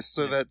 Oh, nice.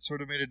 So that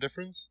sort of made a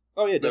difference?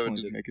 Oh yeah, No, it definitely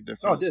didn't did. make a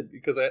difference. No, it did,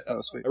 because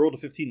Oh, sweet. I rolled a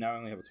 15, now I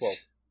only have a 12.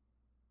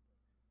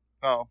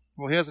 Oh,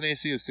 well, he has an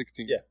AC of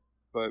 16. Yeah.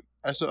 But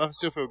I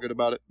still feel good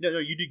about it. No,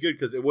 you did good,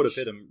 because it would have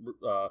hit him,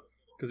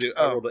 because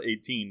I rolled an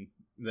 18,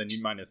 then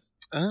you minus...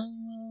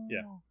 Oh.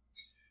 Yeah.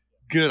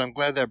 Good, I'm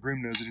glad that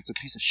broom knows that it's a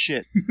piece of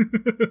shit.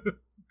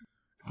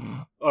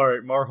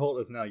 Alright, Marholt,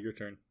 it's now your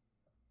turn.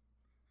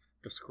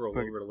 Just scroll It's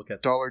like over to look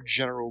at Dollar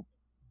General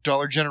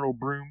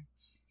broom.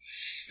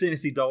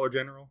 Fantasy Dollar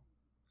General.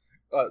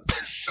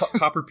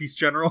 Copper Piece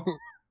General.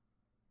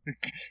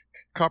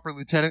 Copper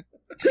Lieutenant.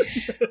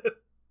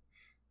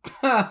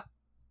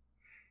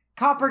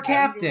 Copper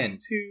Captain.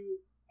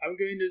 I'm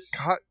going to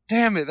God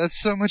damn it,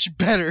 that's so much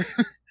better.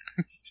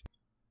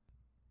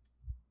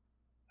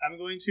 I'm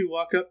going to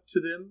walk up to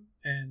them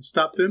and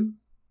stop them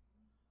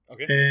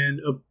Okay. and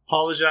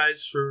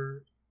apologize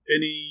for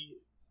anything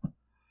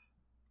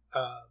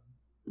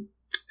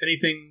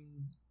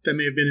that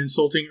may have been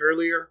insulting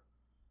earlier.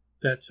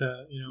 That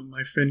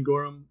my friend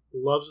Gorum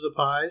loves the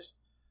pies,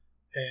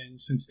 and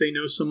since they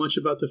know so much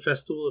about the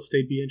festival, if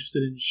they'd be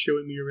interested in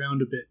showing me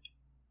around a bit,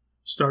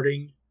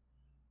 starting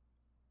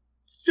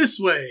this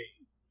way.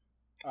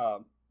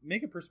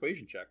 Make a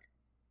persuasion check.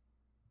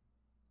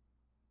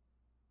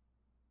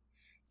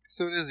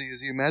 So what is he?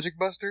 Is he a magic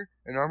buster?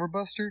 An armor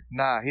buster?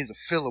 Nah, he's a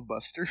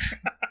filibuster.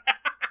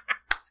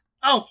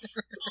 Oh,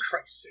 for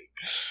Christ's sake.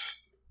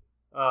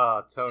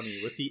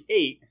 Tony, with the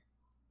 8,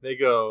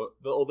 the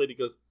old lady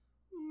goes,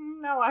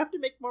 no, I have to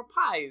make more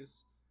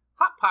pies.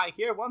 Hot Pie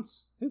here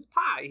wants his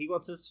pie. He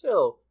wants his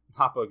fill.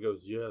 Hoppa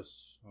goes,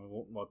 yes, I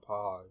want my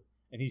pie.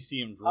 And you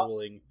see him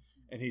drooling,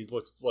 and he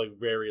looks like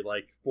very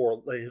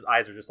his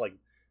eyes are just like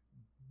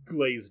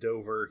glazed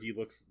over. He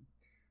looks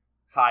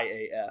high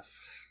AF.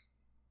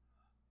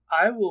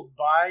 I will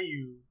buy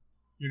you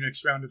your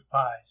next round of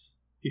pies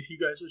if you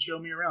guys would show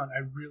me around. I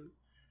really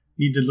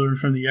need to learn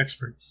from the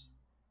experts.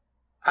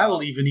 I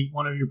will even eat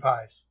one of your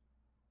pies.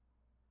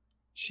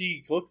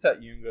 She looks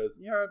at you and goes,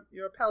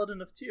 You're a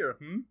paladin of Tyr,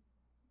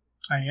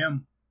 I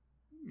am.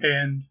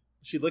 And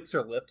She licks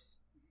her lips.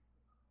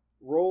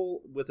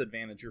 Roll with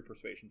advantage your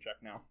persuasion check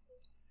now.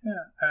 yeah,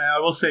 and I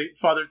will say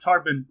Father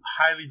Tarbin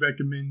highly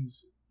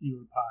recommends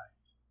your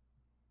pies.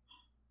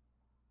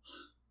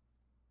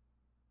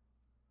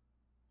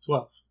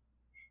 12.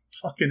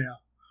 Fucking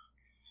hell.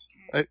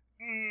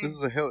 This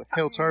is a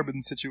Hail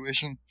Tarbin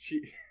situation.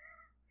 She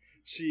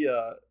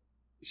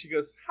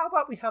goes, how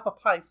about we have a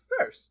pie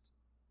first?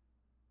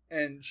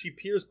 And she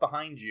peers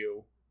behind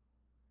you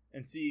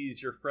and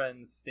sees your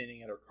friend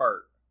standing at her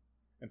cart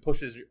and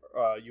pushes you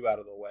out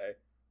of the way.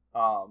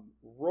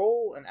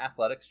 Roll an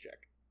athletics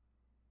check.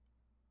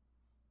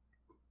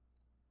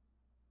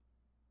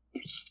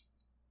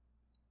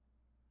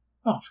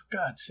 Oh, for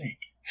God's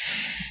sake.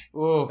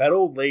 Ooh. That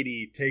old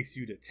lady takes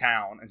you to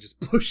town and just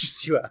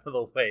pushes you out of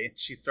the way, and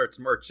she starts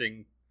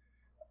marching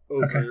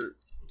over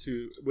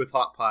with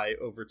Hot Pie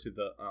over to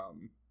the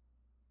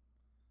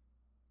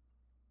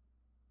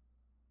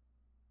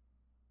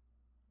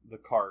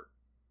cart.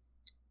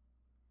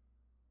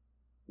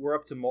 We're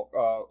up to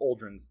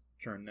Aldrin's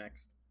turn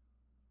next.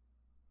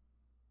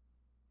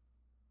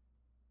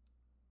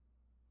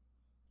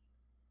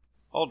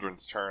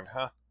 Aldrin's turn,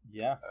 huh?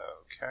 Yeah.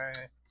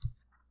 Okay.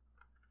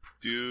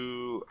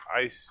 Do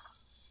I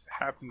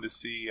happen to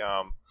see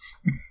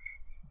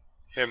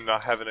him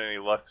not having any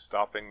luck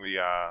stopping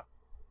the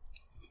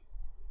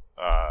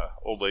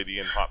old lady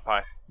in hot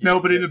pie? No,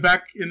 but in the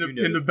back, in the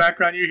noticed.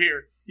 background, you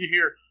hear,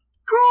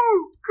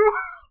 coo, coo.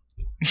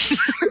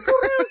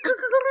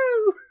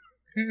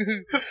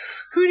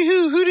 Hooty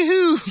hoo, hooty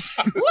hoo.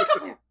 Look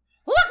up here!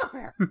 Look up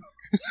here!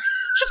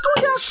 She's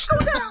going down! She's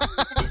going down!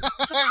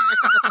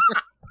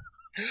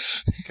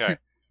 Okay.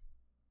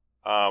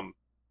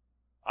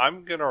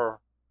 I'm gonna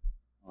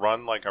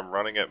run like I'm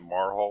running at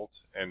Marholt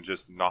and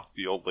just knock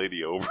the old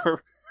lady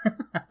over.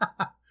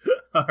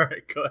 All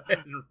right, go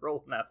ahead and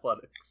roll an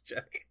athletics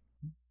check.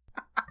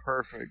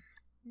 Perfect.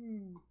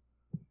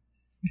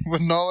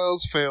 When all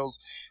else fails,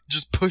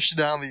 just push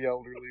down the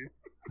elderly.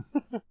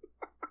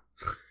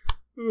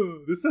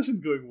 Ooh, this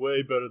session's going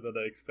way better than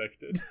I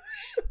expected.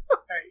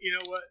 Hey, you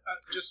know what?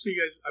 Just so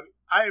you guys,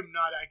 I am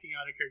not acting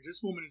out of character.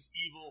 This woman is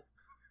evil,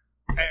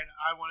 and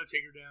I want to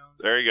take her down.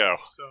 There you go.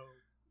 So,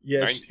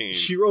 Yeah, 19.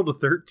 she rolled a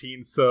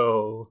 13,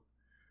 so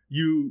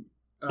you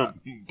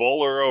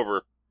Bowl her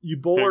over. you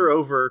bowl her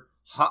over.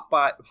 Hot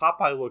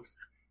Pie looks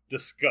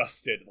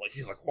disgusted. Like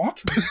he's like,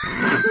 what?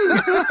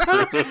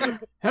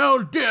 How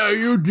dare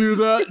you do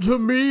that to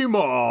me,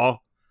 Ma?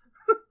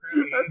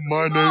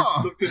 My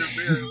name. looked in her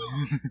mirror.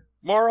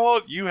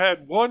 Marholt, you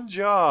had one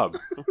job.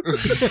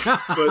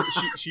 But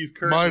she's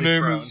currently My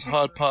name crowned. is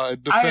Hot Pie,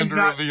 defender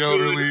not of the good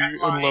elderly at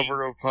and lying.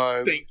 lover of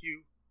pies. Thank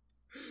you.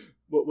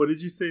 What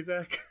did you say,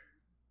 Zach?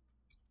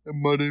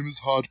 My name is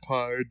Hot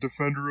Pie,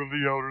 defender of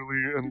the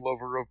elderly and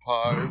lover of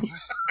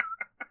pies.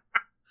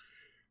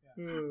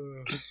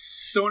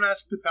 Don't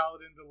ask the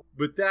paladin to.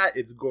 With that,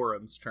 it's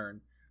Gorham's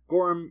turn.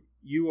 Gorham,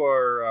 you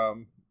are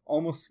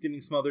almost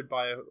getting smothered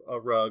by a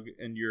rug,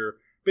 and you're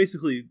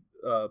basically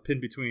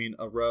pinned between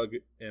a rug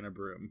and a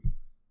broom.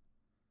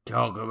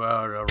 Talk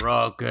about a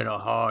rock in a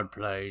hard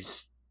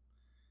place.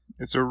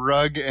 It's a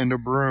rug and a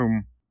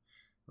broom.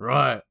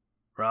 Right.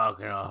 Rock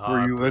in a hard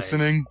Were you place.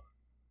 listening?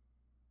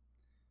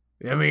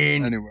 I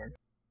mean, Anyway.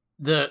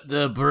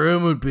 the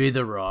broom would be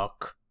the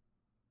rock.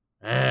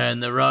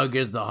 And the rug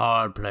is the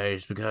hard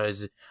place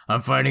because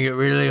I'm finding it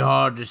really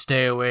hard to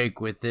stay awake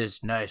with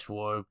this nice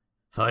warm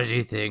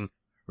fuzzy thing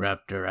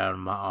wrapped around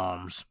my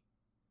arms.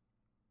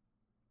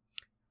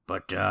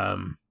 But,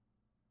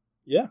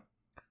 Yeah.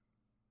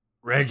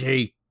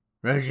 Reggie,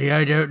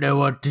 I don't know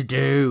what to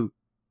do.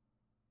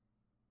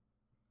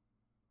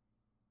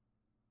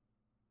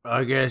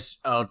 I guess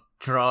I'll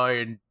try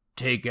and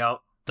take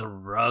out the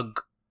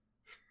rug.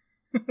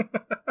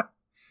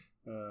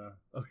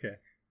 Okay.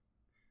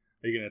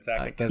 Are you gonna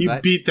attack it? Because You I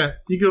beat that.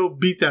 You go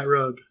beat that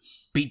rug.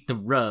 beat the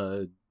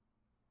rug.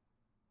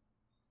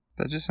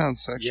 That just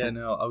sounds sexual. Yeah,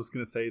 no, I was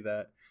gonna say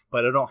that, but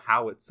I don't know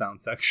how it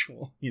sounds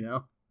sexual. You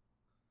know?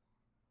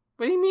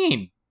 What do you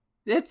mean?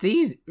 It's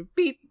easy.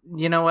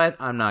 You know what?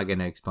 I'm not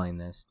gonna explain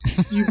this.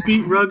 You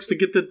beat rugs to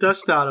get the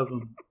dust out of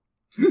them.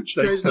 You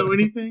guys know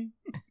anything?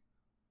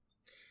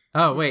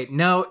 Oh wait,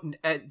 no,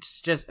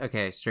 it's just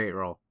okay. Straight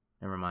roll.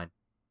 Never mind.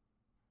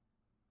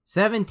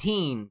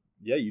 17.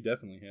 Yeah, you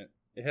definitely hit.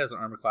 It has an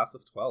armor class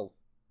of 12. It's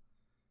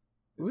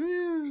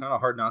Woo. kind of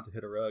hard not to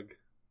hit a rug.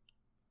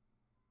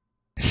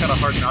 It's kind of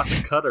hard not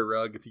to cut a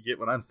rug, if you get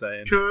what I'm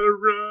saying. Cut a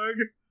rug.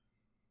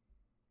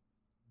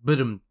 But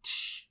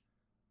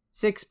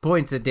 6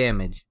 points of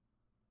damage.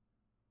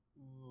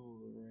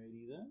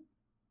 Alrighty then.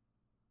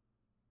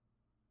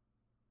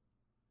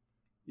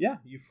 Yeah,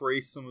 you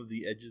fray some of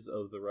the edges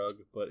of the rug,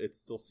 but it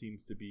still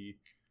seems to be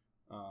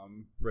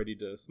ready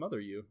to smother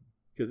you.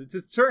 Because it's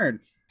its turn.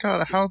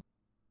 God, how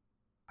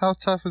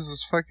tough is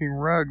this fucking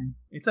rug?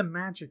 It's a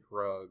magic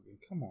rug.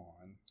 Come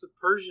on. It's a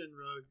Persian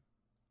rug.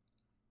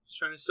 It's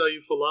trying to sell you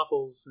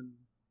falafels and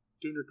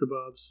doner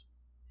kebabs.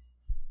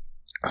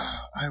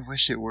 I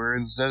wish it were,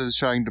 instead of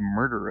trying to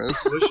murder I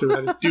us. wish I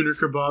had a doner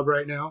kebab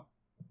right now.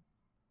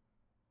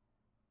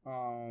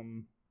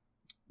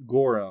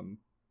 Gorham,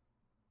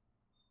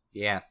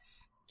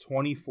 Yes.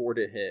 24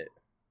 to hit.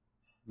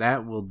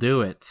 That will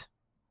do it.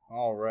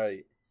 All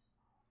right.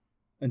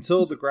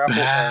 Until the grapple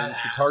ends,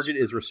 the target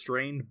is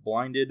restrained,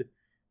 blinded,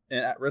 and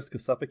at risk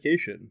of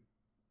suffocation.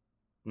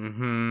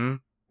 Mm-hmm.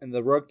 And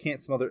the rug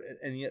can't smother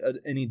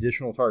any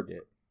additional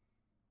target.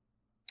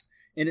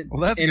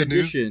 Well, that's in good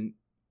news. addition,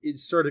 at the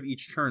start of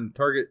each turn, the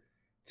target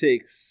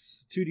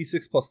takes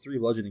 2d6 plus 3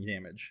 bludgeoning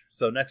damage.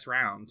 So next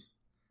round,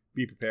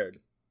 be prepared.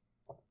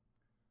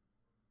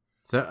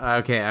 So,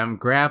 okay, I'm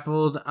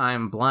grappled,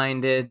 I'm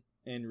blinded,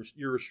 And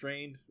you're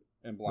restrained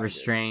and blinded.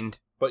 restrained.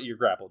 But you're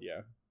grappled,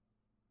 yeah.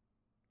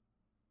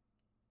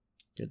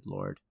 Good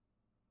lord.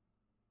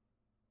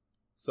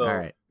 So All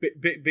right.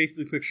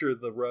 basically picture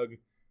the rug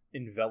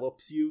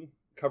envelops you,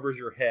 covers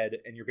your head,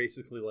 and you're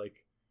basically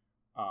like,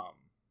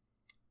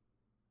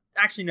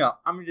 actually no,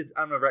 I'm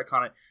gonna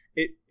retcon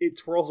it. It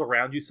twirls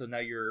around you, so now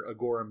you're a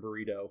Gorham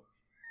burrito.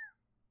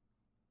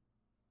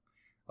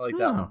 I like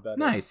that one better.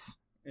 Nice.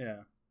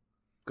 Yeah.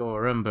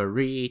 Gorham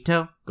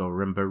burrito,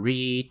 Gorham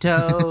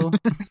burrito.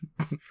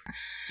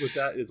 With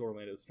that is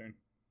Orlando's turn.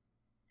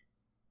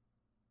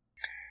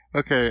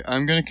 Okay,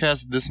 I'm gonna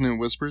cast Dissonant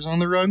Whispers on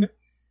the rug.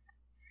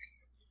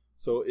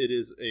 So it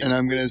is a. And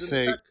I'm gonna wisdom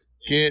say, check.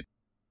 Get...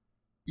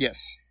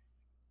 Yes.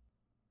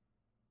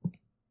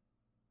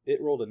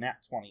 It rolled a nat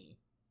 20.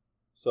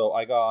 So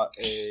I got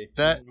a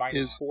That minus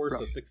is 4, so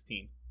rough.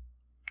 16.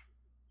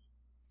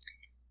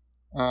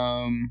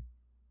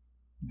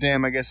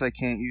 Damn, I guess I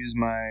can't use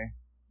my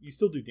You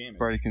still do damage.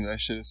 Bardic. I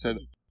should have said.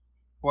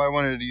 Well, I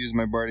wanted to use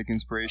my Bardic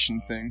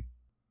Inspiration thing.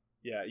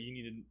 Yeah, you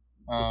needed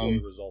before the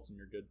results and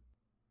you're good.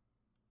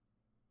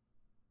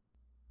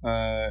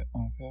 On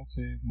a failed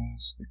save,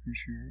 most the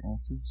creature on a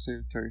super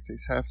save target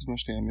takes half as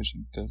much damage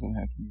and doesn't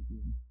have to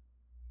move.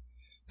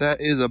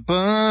 That is a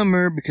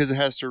bummer because it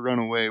has to run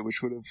away,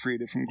 which would have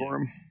freed it from Yeah.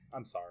 Gorm.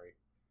 I'm sorry.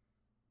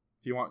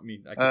 If you want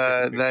me, I can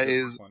take a that picture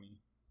is- for funny.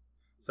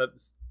 So,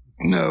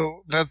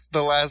 No, that's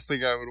the last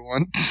thing I would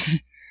want.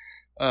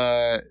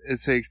 It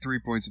takes 3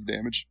 points of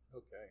damage.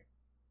 okay.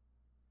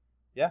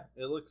 Yeah,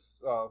 it looks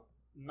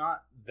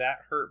not that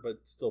hurt,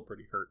 but still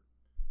pretty hurt.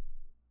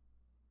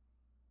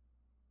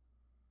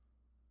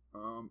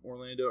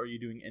 Orlando, are you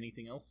doing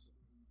anything else?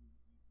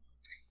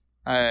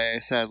 I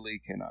sadly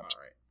cannot.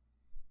 All right.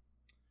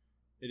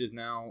 It is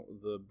now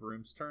the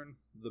broom's turn.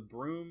 The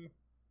broom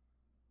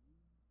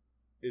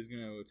is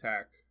going to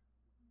attack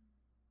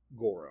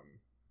Gorham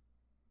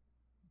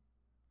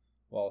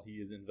while he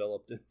is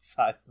enveloped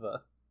inside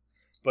the...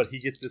 But he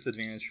gets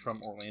disadvantage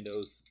from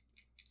Orlando's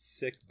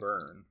sick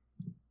burn.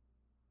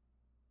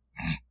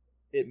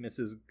 It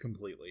misses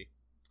completely.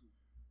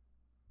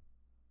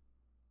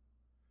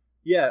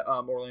 Yeah,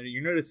 Orlando,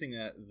 you're noticing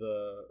that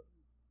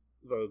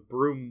the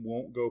broom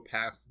won't go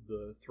past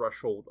the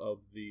threshold of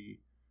the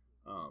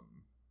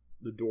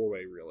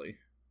doorway, really.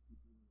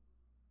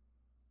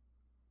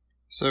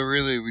 So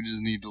really, we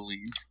just need to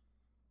leave.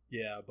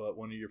 Yeah, but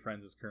one of your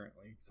friends is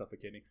currently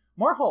suffocating.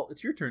 Marhalt,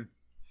 it's your turn.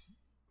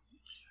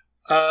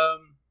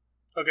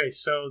 Okay,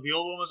 so the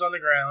old woman's on the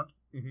ground.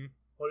 Mm-hmm.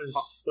 What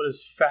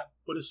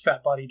is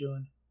Fat Body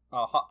doing?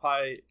 Hot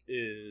Pie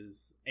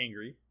is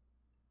angry.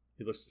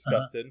 He looks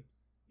disgusted.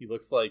 He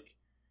looks like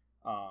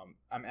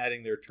I'm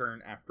adding their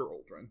turn after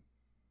Uldren.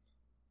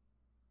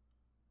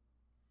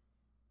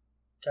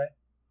 Okay.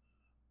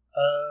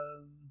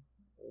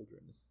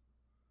 Uldren is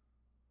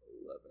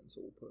 11,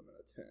 so we'll put him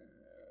at a 10,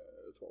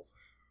 12.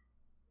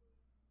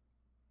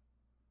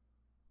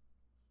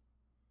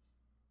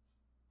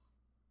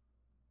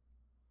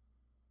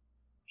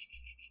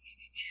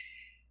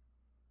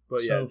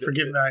 But So yeah,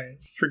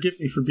 forgive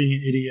me for being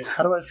an idiot.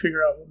 How do I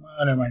figure out what my...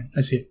 Oh, never mind. I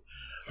see it.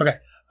 Okay.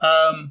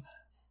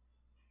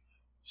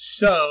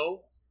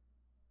 So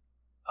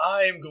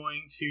I am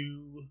going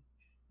to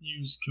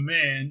use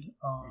command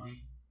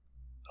on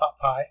Hot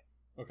Pie,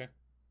 Okay.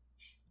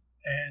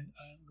 and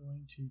I'm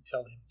going to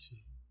tell him to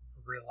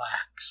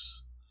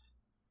relax.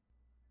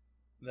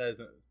 That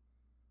is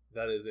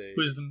a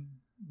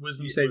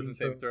Wisdom saving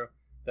throw.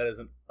 That is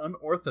an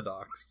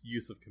unorthodox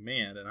use of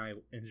command, and I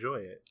enjoy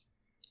it.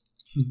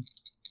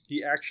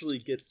 He actually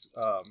gets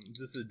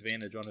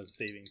disadvantage on his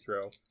saving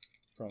throw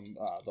from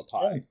the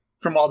pie. Yeah.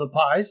 From all the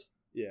pies.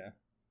 Yeah.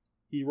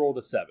 He rolled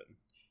a 7.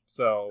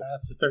 So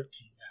That's a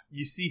 13.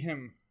 you see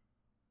him.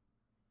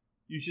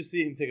 You just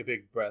see him take a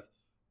big breath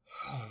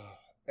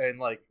and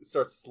like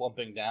starts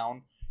slumping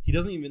down. He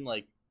doesn't even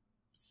like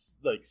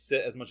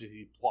sit as much as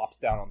he plops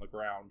down on the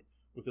ground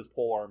with his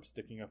pole arm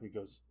sticking up. He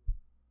goes,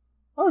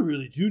 "I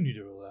really do need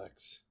to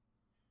relax.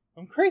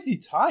 I'm crazy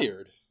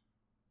tired."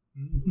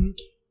 Mm-hmm.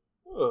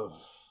 Ugh.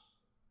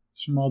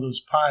 It's from all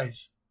those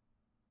pies.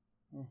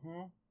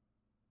 Uh-huh.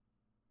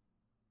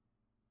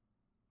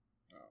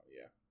 Oh,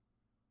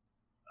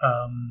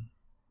 yeah.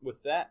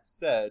 With that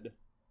said,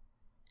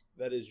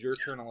 that is your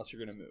turn unless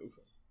you're going to move.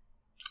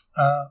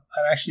 I'm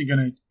actually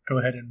going to go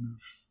ahead and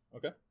move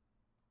Okay.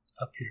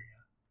 up here.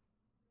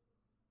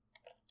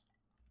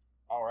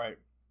 All right.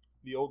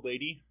 The old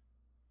lady,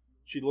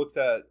 she looks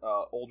at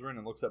Uldren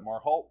and looks at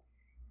Marhalt,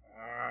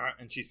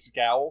 and she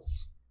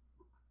scowls.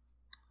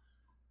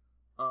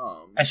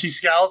 As she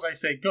scowls, I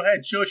say, "Go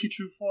ahead, show us your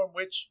true form,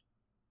 witch."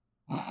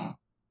 Why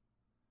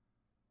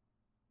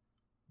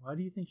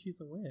do you think she's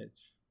a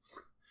witch?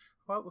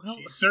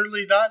 She's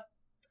certainly not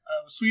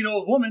a sweet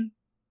old woman.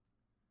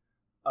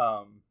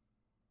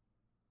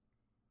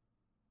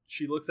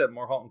 She looks at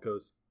Marhalt and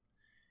goes,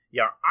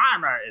 "Your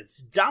armor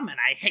is dumb and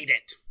I hate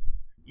it.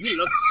 You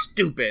look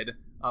stupid."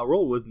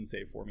 Roll a wisdom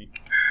save for me.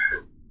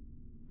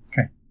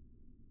 Okay.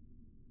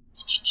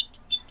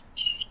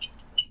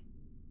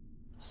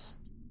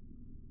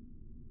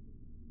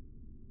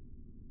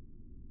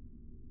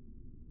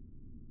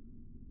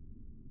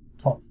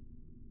 Oh,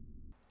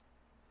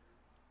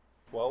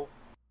 12.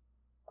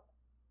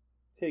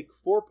 Take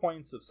 4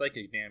 points of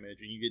psychic damage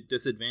and you get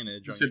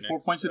disadvantage You on said your 4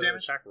 next points of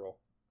damage? attack roll.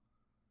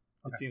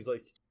 Okay. It seems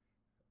like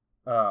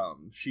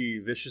she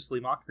viciously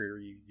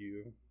mockery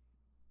you.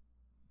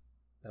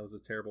 That was a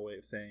terrible way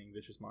of saying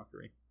vicious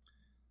mockery.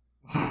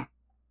 Yeah.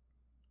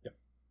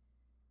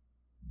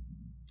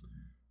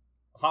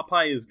 Hot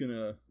Pie is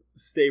gonna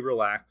stay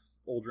relaxed.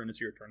 Uldren,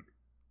 it's your turn.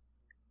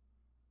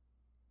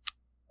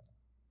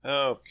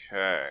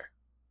 Okay.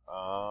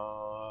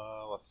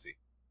 Let's see.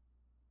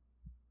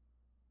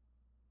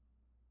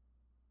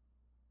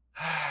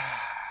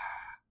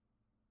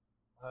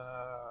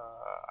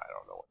 I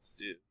don't know what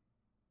to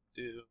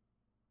do.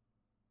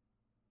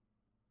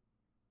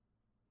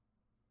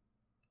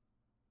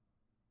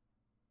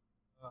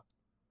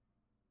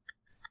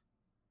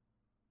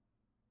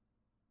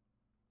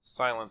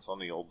 silence on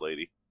the old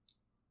lady.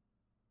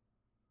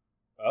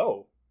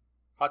 Oh,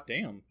 hot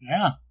damn!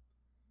 Yeah.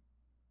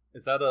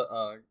 Is that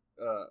a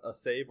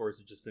save, or is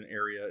it just an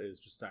area is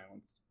just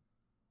silenced?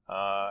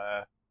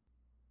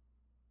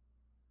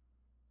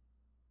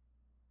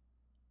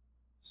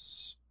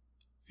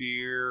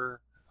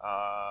 Sphere,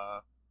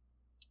 or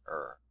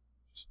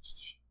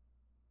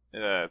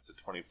yeah, it's a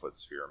 20-foot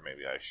sphere.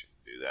 Maybe I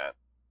shouldn't do that.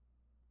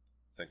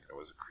 I think I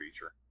was a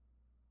creature.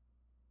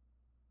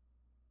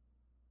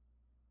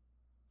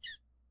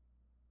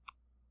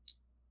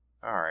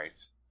 All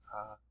right.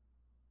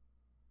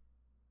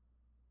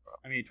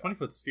 I mean,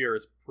 20-foot sphere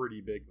is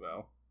pretty big,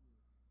 though.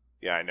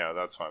 Yeah, I know.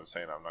 That's why I'm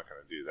saying I'm not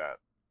going to do that.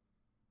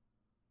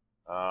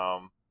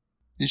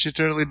 You should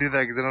totally do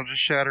that because it'll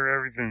just shatter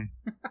everything.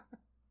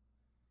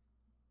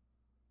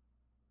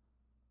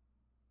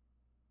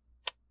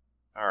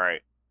 All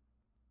right.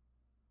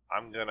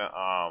 I'm gonna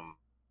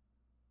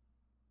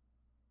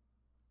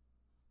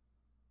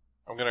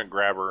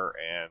grab her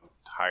and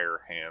tie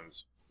her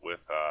hands with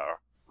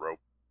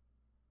rope.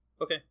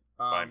 Okay.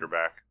 Bind her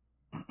back.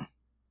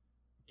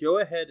 Go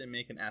ahead and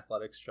make an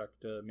athletics check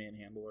to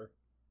manhandle her.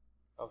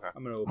 Okay.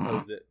 I'm going to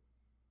oppose it.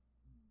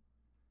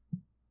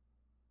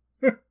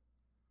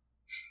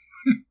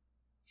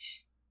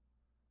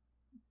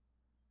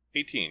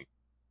 18.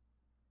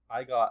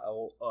 I got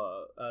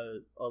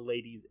a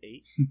lady's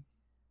 8.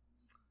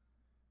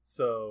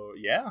 So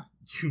yeah,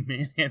 you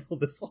manhandle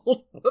this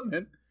old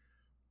woman.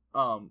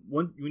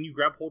 When you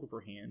grab hold of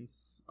her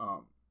hands,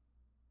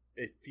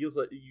 it feels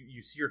like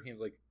you see her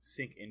hands like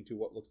sink into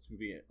what looks to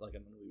be like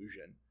an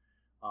illusion.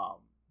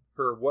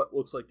 Her what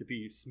looks like to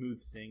be smooth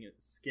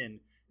skin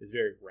is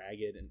very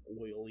ragged and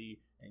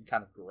oily and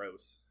kind of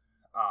gross.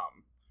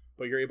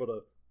 But you're able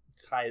to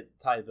tie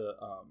the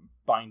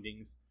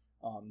bindings.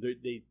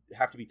 They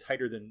have to be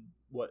tighter than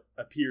what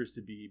appears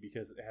to be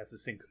because it has to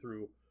sink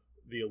through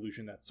the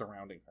illusion that's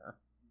surrounding her.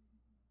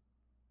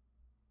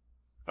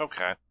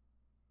 Okay.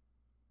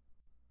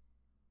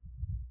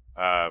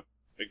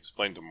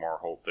 Explain to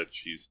Marholt that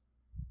she's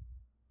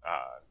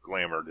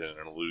glamored in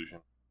an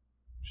illusion.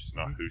 She's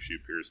not who she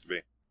appears to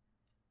be.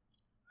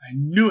 I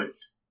knew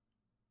it.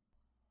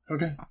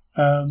 Okay.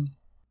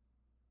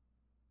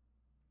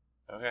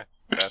 Okay,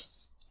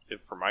 that's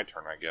it for my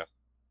turn, I guess.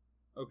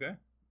 Okay.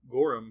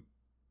 Gorham,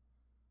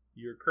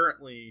 you're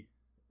currently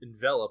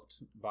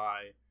enveloped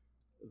by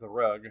the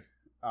rug.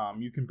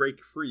 You can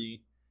break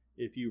free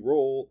if you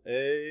roll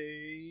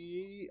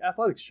a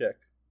athletics check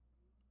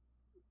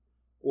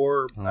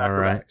or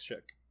acrobatics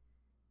check.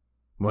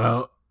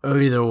 Well,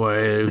 either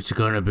way, it's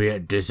going to be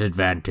at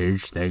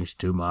disadvantage thanks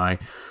to my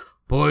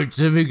points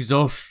of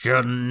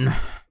exhaustion.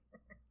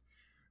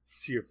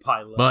 So your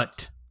pie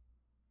list.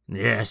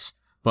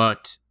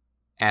 But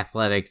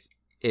athletics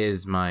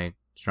is my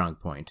strong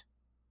point.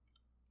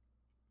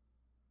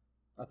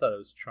 I thought it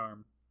was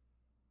charm.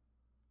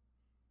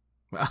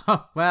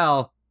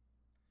 Well,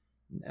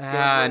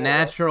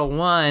 natural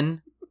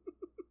 1.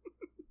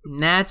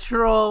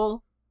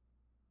 Natural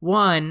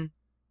 1.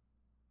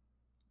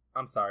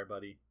 I'm sorry,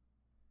 buddy.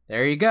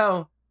 There you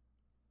go.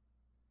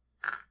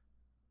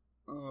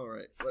 All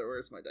right,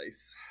 where's my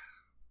dice?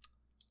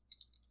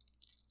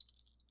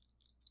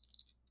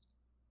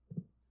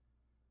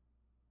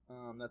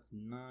 That's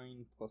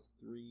 9 plus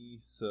 3,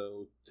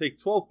 so take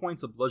 12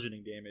 points of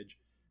bludgeoning damage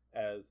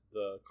as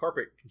the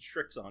carpet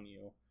constricts on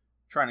you,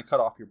 trying to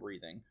cut off your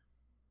breathing.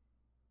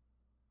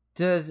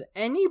 Does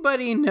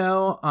anybody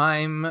know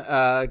I'm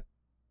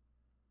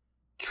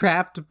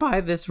trapped by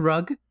this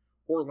rug?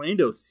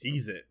 Orlando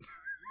sees it.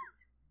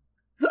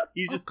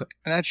 He's just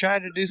And I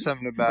tried to do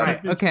something about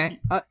it. Okay.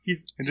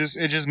 It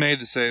just made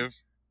the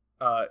save.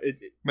 But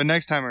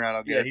next time around,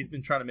 I'll get it. He's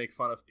been trying to make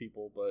fun of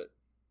people, but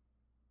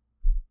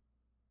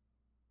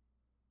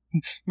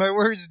My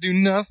words do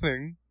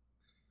nothing.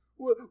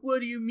 what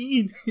do you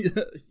mean?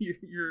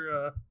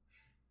 You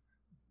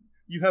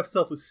have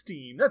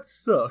self-esteem. That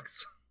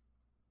sucks.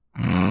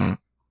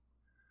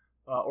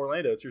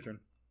 Orlando, it's your turn.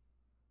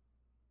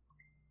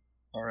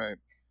 All right.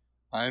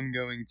 I'm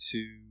going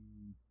to...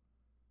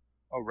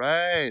 All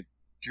right.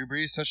 Drew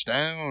Brees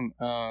touchdown.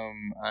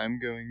 I'm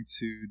going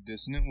to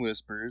Dissonant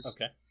Whispers.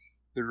 Okay.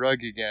 The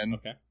rug again.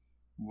 Okay.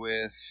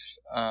 With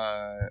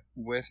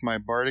my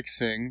bardic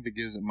thing that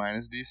gives it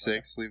minus D6,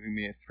 Okay. leaving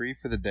me at 3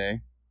 for the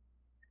day.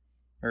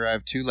 Or I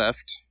have 2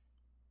 left.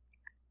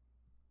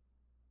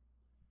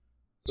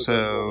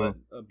 So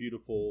a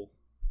beautiful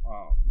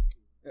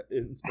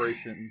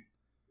inspiration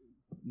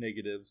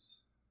negatives.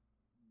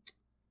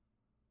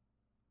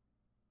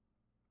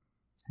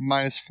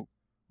 minus 4.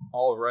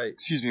 All right.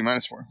 Excuse me,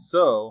 minus 4.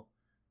 So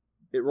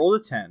it rolled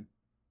a 10.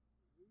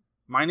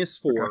 Minus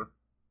 4. Okay.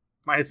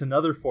 Minus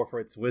another 4 for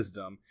its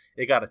wisdom.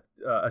 It got a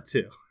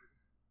 2.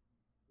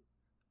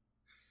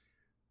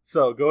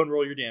 So go and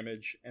roll your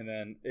damage, and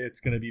then it's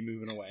going to be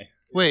moving away.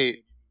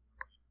 Wait.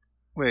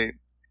 It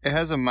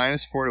has a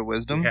minus 4 to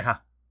wisdom? Yeah.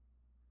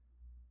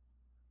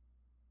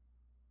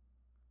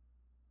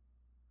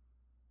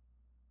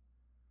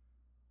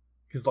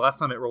 Because the last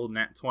time it rolled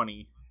nat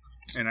 20,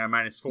 and I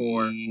minus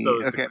 4, so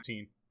it's Okay.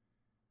 16.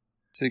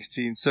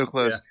 16, so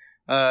close.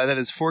 That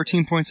is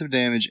 14 points of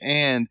damage,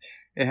 and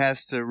it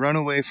has to run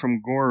away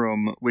from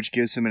Gorum, which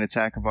gives him an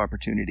attack of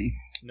opportunity.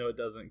 No, it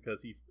doesn't,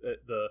 because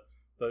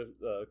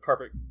the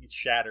carpet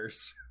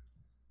shatters.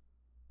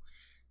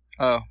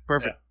 Oh,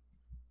 perfect.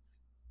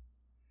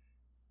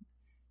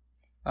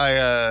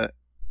 Yeah.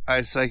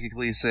 I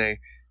psychically say,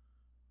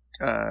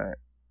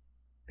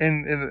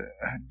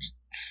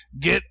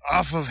 get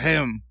off of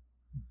him,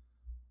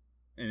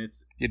 And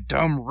it's you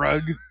dumb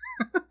rug.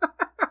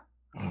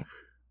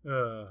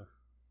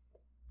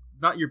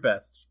 not your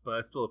best, but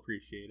I still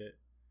appreciate it.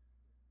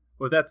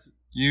 With that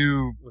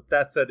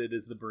said, it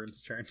is the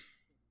broom's turn.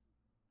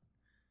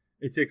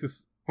 It takes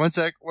us. One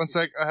sec.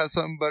 I have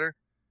something better.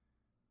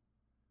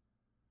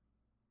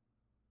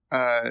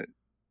 I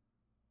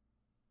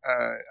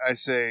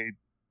say,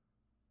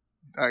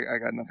 I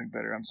got nothing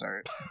better. I'm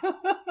sorry.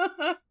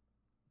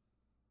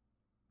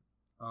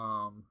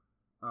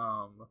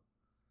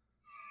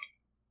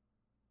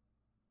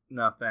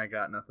 Nothing. I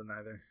got nothing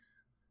either.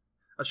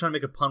 I was trying to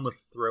make a pun with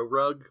throw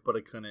rug, but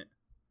I couldn't.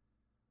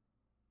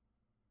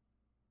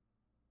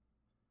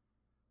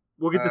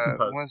 We'll get this in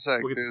post. 1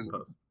 sec. We'll get this in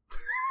post.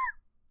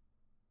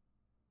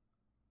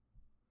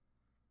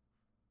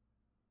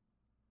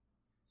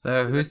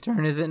 So, whose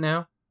turn is it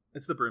now?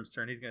 It's the broom's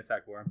turn. He's going to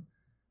attack Gorum.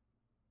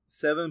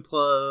 7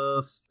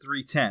 plus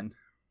 3, 10.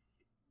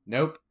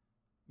 Nope.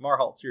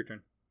 Marhalt, it's your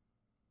turn.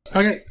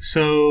 Okay,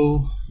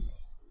 so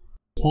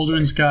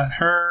Aldrin's got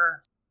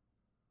her.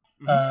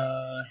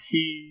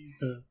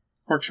 The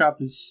pork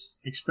chop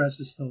express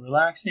is still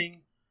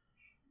relaxing.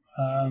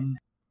 I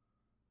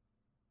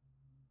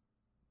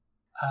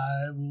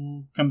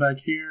will come back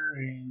here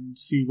and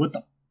see what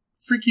the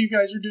freak you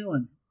guys are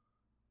doing.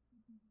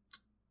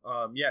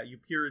 Yeah, you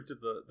peer into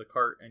the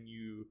cart and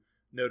you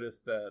notice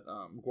that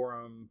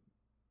Gorum,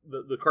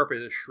 the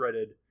carpet is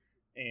shredded,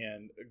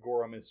 and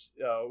Gorum is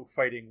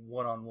fighting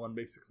one-on-one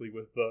basically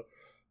with the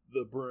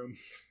broom.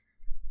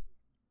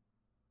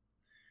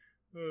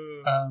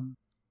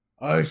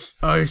 I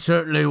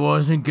certainly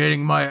wasn't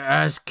getting my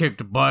ass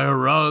kicked by a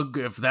rug,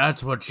 if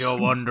that's what you're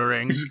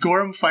wondering. Is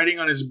Gorum fighting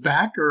on his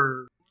back,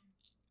 or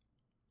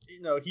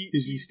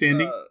is he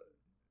standing?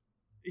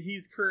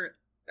 He's current.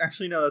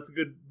 Actually, no, that's a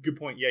good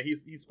point. Yeah,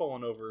 he's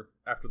fallen over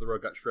after the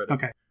rug got shredded.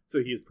 Okay,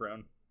 so he is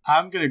prone.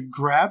 I'm gonna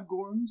grab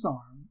Gorum's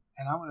arm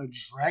and I'm gonna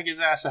drag his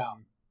ass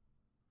out.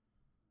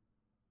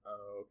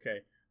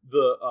 Okay,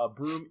 the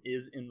broom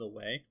is in the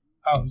way.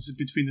 Oh, is it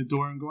between the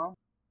door and Gorum?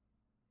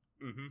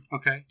 Mm-hmm.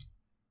 Okay,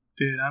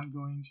 then I'm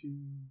going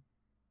to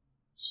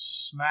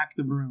smack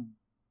the broom.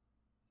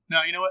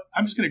 No, you know what?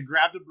 I'm just gonna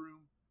grab the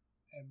broom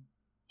and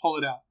pull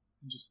it out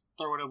and just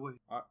throw it away.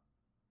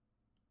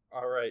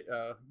 All right,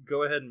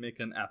 go ahead and make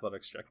an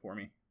athletics check for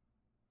me.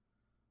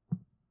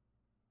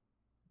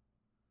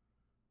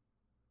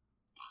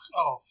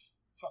 Oh,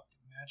 fuck,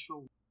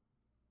 natural.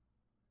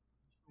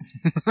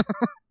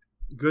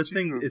 Good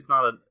thing it's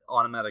not an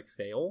automatic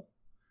fail,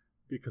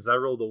 because I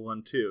rolled a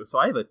 1, 2. So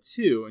I have a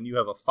 2 and you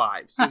have a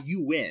 5, so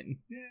you win.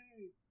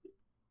 Yay!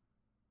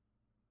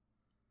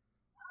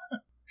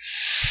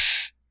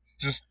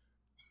 Just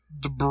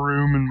the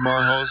broom and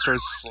Marhol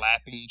start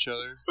slapping each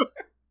other.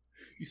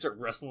 You start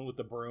wrestling with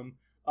the broom.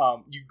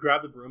 You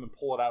grab the broom and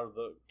pull it out of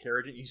the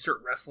carriage, and you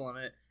start wrestling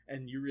it,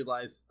 and you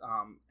realize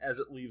as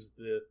it leaves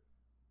the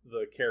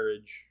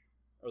carriage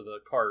or the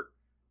cart,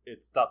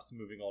 it stops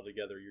moving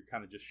altogether. You're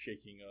kind of just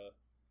shaking an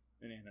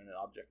inanimate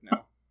object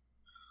now.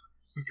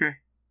 Okay.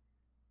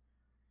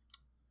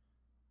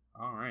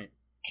 All right.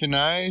 Can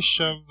I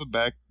shove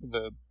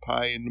the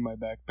pie into my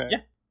backpack?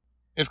 Yeah.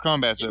 If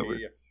combat's over.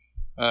 Yeah.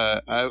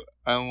 I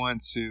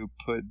want to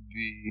put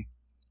the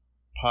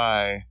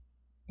pie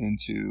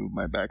into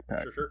my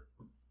backpack. Sure.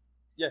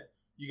 Yeah.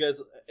 You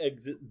guys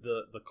exit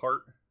the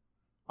cart.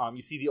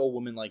 You see the old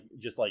woman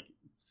just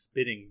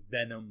spitting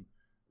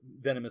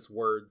venomous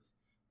words.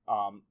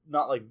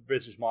 Not like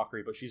vicious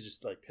mockery, but she's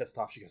just pissed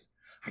off. She goes,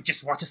 "I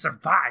just want to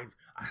survive.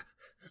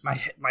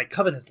 My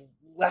coven has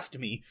left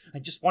me. I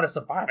just want to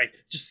survive. I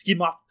just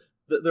skim off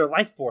their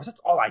life force.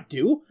 That's all I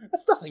do.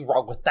 There's nothing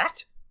wrong with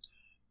that."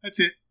 That's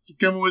it. You're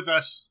coming with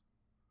us.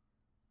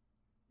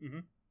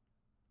 Mm-hmm.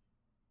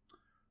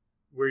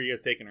 Where are you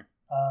guys taking her?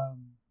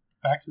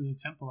 Back to the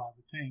temple, I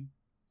would think.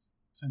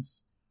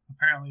 Since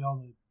apparently all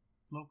the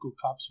local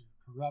cops are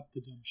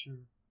corrupted, I'm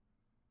sure.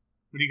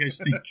 What do you guys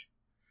think?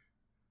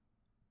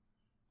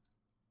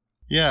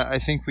 Yeah, I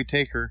think we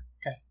take her.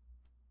 Okay.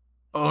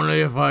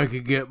 Only if I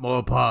could get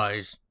more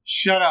pies.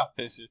 Shut up.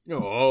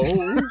 Oh.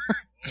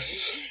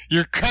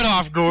 You're cut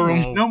off,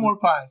 Gorum. Oh. No more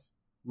pies.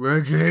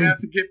 Reggie. You're going to have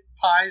to get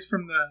pies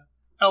from the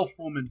elf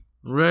woman.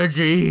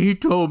 Reggie, he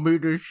told me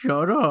to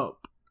shut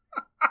up.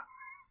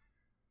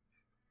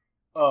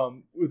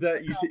 With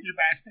that, you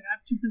bastard. I'm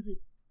too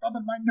busy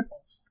rubbing my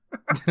nipples.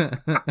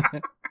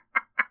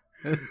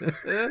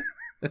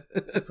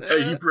 So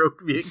you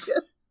broke me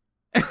again.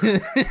 I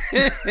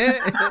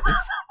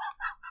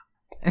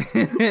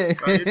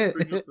had to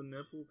bring up the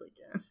nipples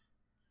again.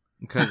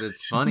 Because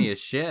it's funny as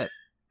shit.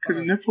 Because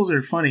the nipples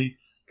are funny.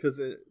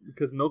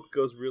 Because milk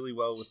goes really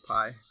well with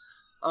pie.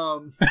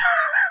 I'm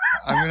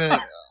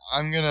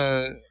gonna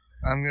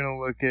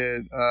look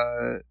at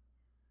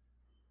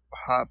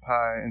Hot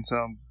Pie and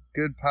tell him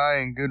good pie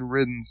and good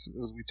riddance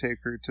as we take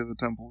her to the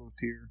Temple of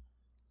Tyr.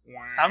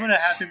 I'm gonna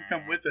have him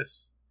come with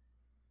us.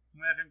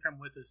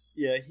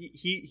 Yeah,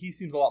 he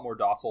seems a lot more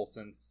docile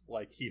since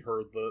like he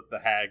heard the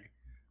hag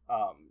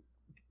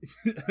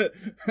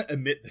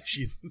admit that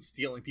she's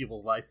stealing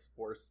people's life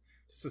force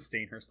to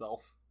sustain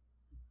herself.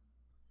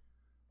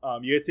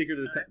 You guys take her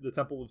to the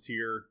Temple of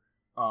Tyr.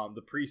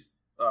 The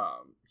priest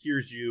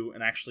hears you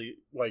and actually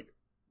like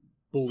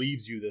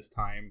believes you this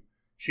time.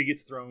 She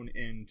gets thrown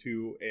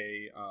into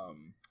a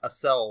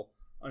cell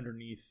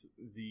underneath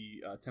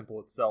the temple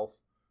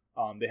itself.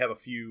 They have a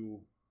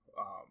few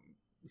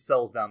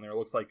cells down there. It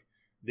looks like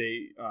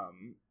they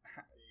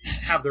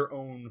have their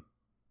own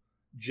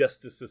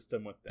justice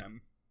system with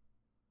them.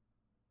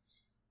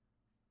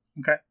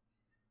 Okay.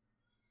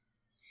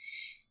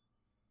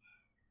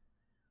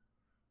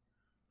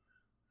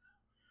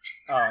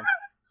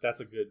 That's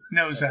a good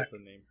Nozak. That's a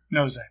name.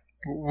 Nozak.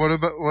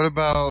 What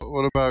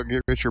about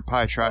Get Rich or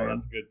Pie Oh, Trying?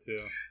 that's good too.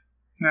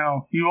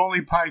 No, you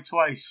only pie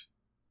twice.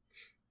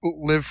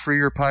 Live free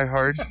or pie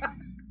hard?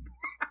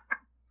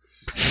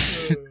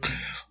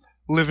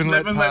 Live and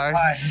let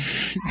pie.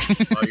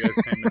 Oh, you guys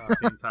came at the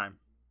same time.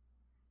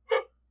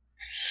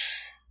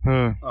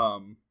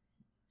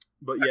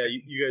 But yeah,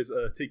 you guys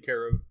take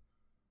care of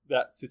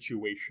that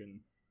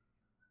situation.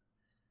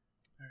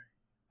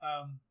 All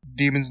right.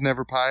 Demons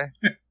never pie.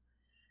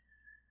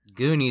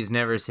 Goonies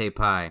never say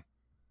pie.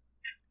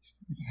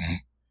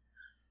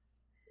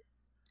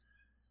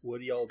 What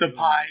do y'all The do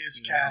pie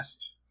is now?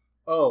 cast.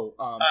 Oh,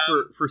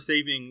 for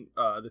saving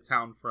the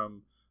town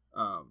from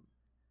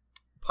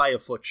pie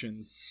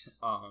afflictions,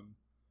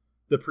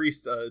 the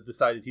priest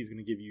decided he's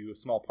going to give you a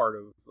small part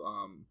of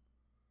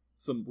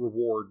some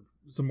reward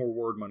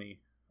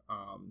money.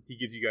 He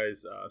gives you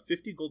guys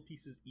 50 gold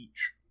pieces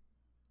each.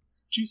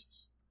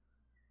 Jesus.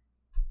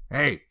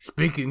 Hey,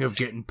 speaking of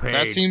getting paid,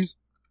 That seems.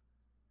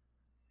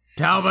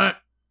 Talbot.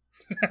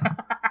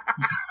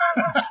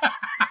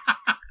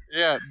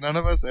 Yeah, none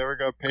of us ever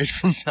got paid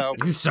from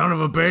Talbot. You son of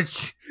a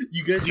bitch!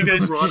 You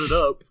guys brought it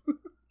up.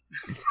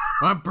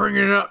 I'm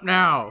bringing it up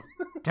now,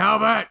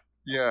 Talbot.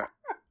 Yeah.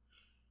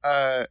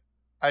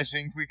 I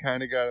think we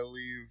kind of got to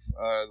leave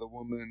the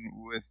woman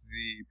with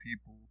the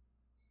people,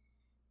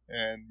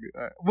 and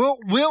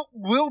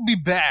we'll be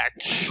back.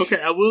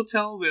 Okay, I will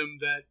tell them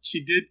that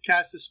she did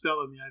cast a spell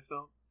on me. I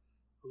felt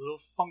a little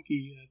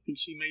funky. I think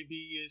she may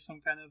be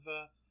some kind of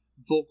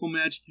vocal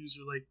magic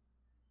user like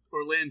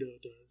Orlando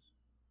does.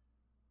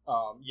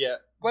 Yeah.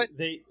 What?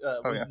 They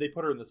yeah. they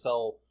put her in the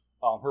cell.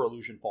 Her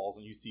illusion falls,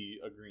 and you see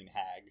a green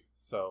hag.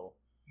 So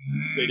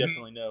they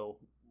definitely know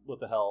what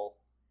the hell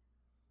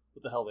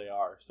they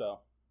are.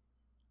 So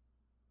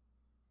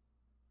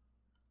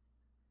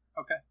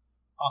Okay,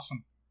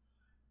 awesome.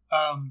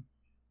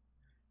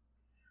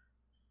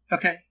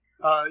 Okay,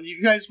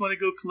 you guys want to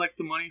go collect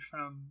the money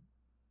from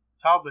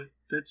Talbot?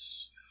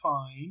 That's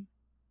fine.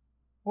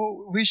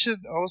 Well, we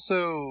should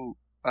also.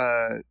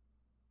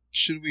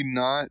 Should we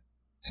not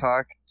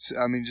talk?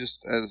 I mean,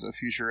 just as a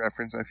future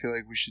reference, I feel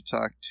like we should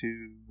talk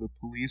to the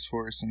police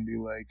force and be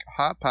like,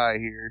 "Hot Pie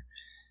here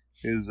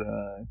is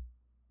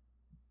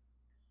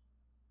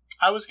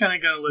I was kind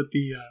of gonna let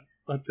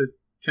the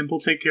temple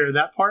take care of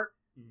that part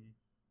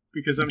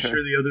because I'm Okay.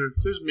 sure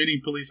there's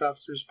many police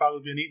officers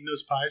probably been eating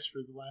those pies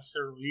for the last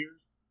several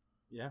years.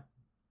 yeah.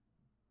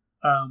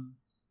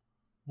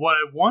 What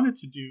I wanted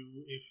to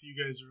do, if you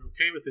guys are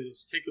okay with it,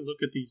 is take a look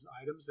at these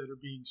items that are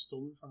being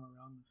stolen from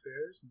around the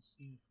fairs and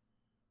see if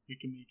we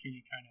can make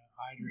any kind of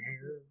hide or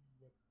hair.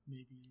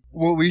 Maybe.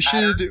 Well, we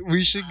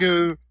should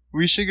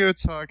go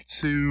talk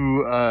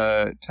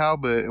to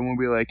Talbot, and we'll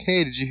be like,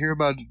 "Hey, did you hear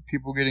about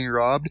people getting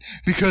robbed?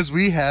 Because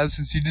we have,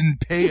 since you didn't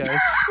pay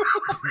us."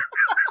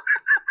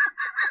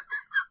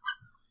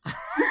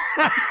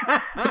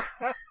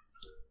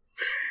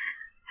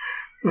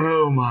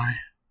 Oh my.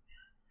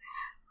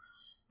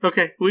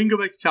 Okay, we can go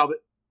back to Talbot.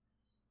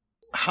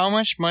 How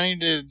much money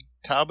did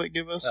Talbot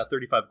give us?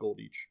 35 gold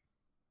each.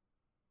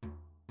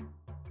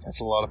 That's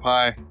a lot of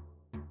pie.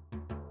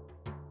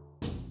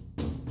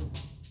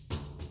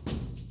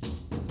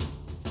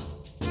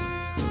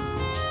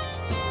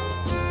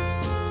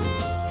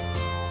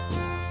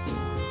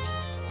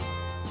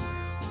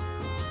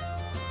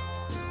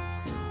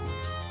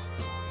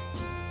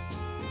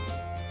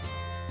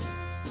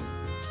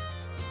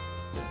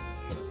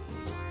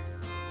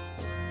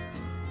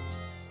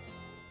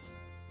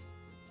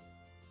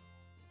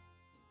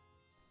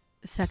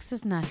 Sex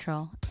is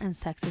natural and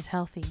sex is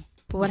healthy.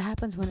 But what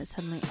happens when it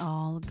suddenly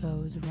all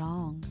goes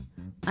wrong?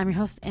 I'm your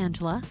host,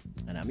 Angela.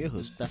 And I'm your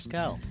host,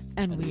 Pascal.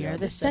 And we are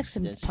the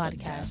Sextons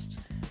Podcast,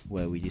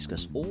 where we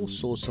discuss all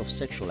sorts of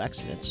sexual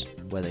accidents,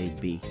 whether it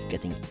be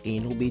getting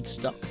anal beads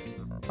stuck,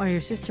 or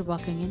your sister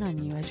walking in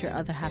on you as your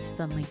other half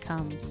suddenly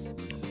comes.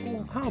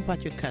 or how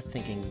about your cat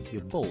thinking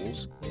your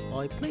balls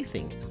are a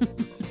plaything?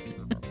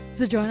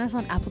 So join us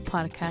on Apple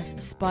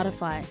Podcasts,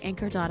 Spotify,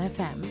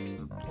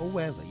 Anchor.fm, or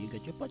wherever you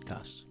get your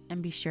podcasts.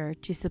 and be sure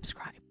to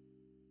subscribe.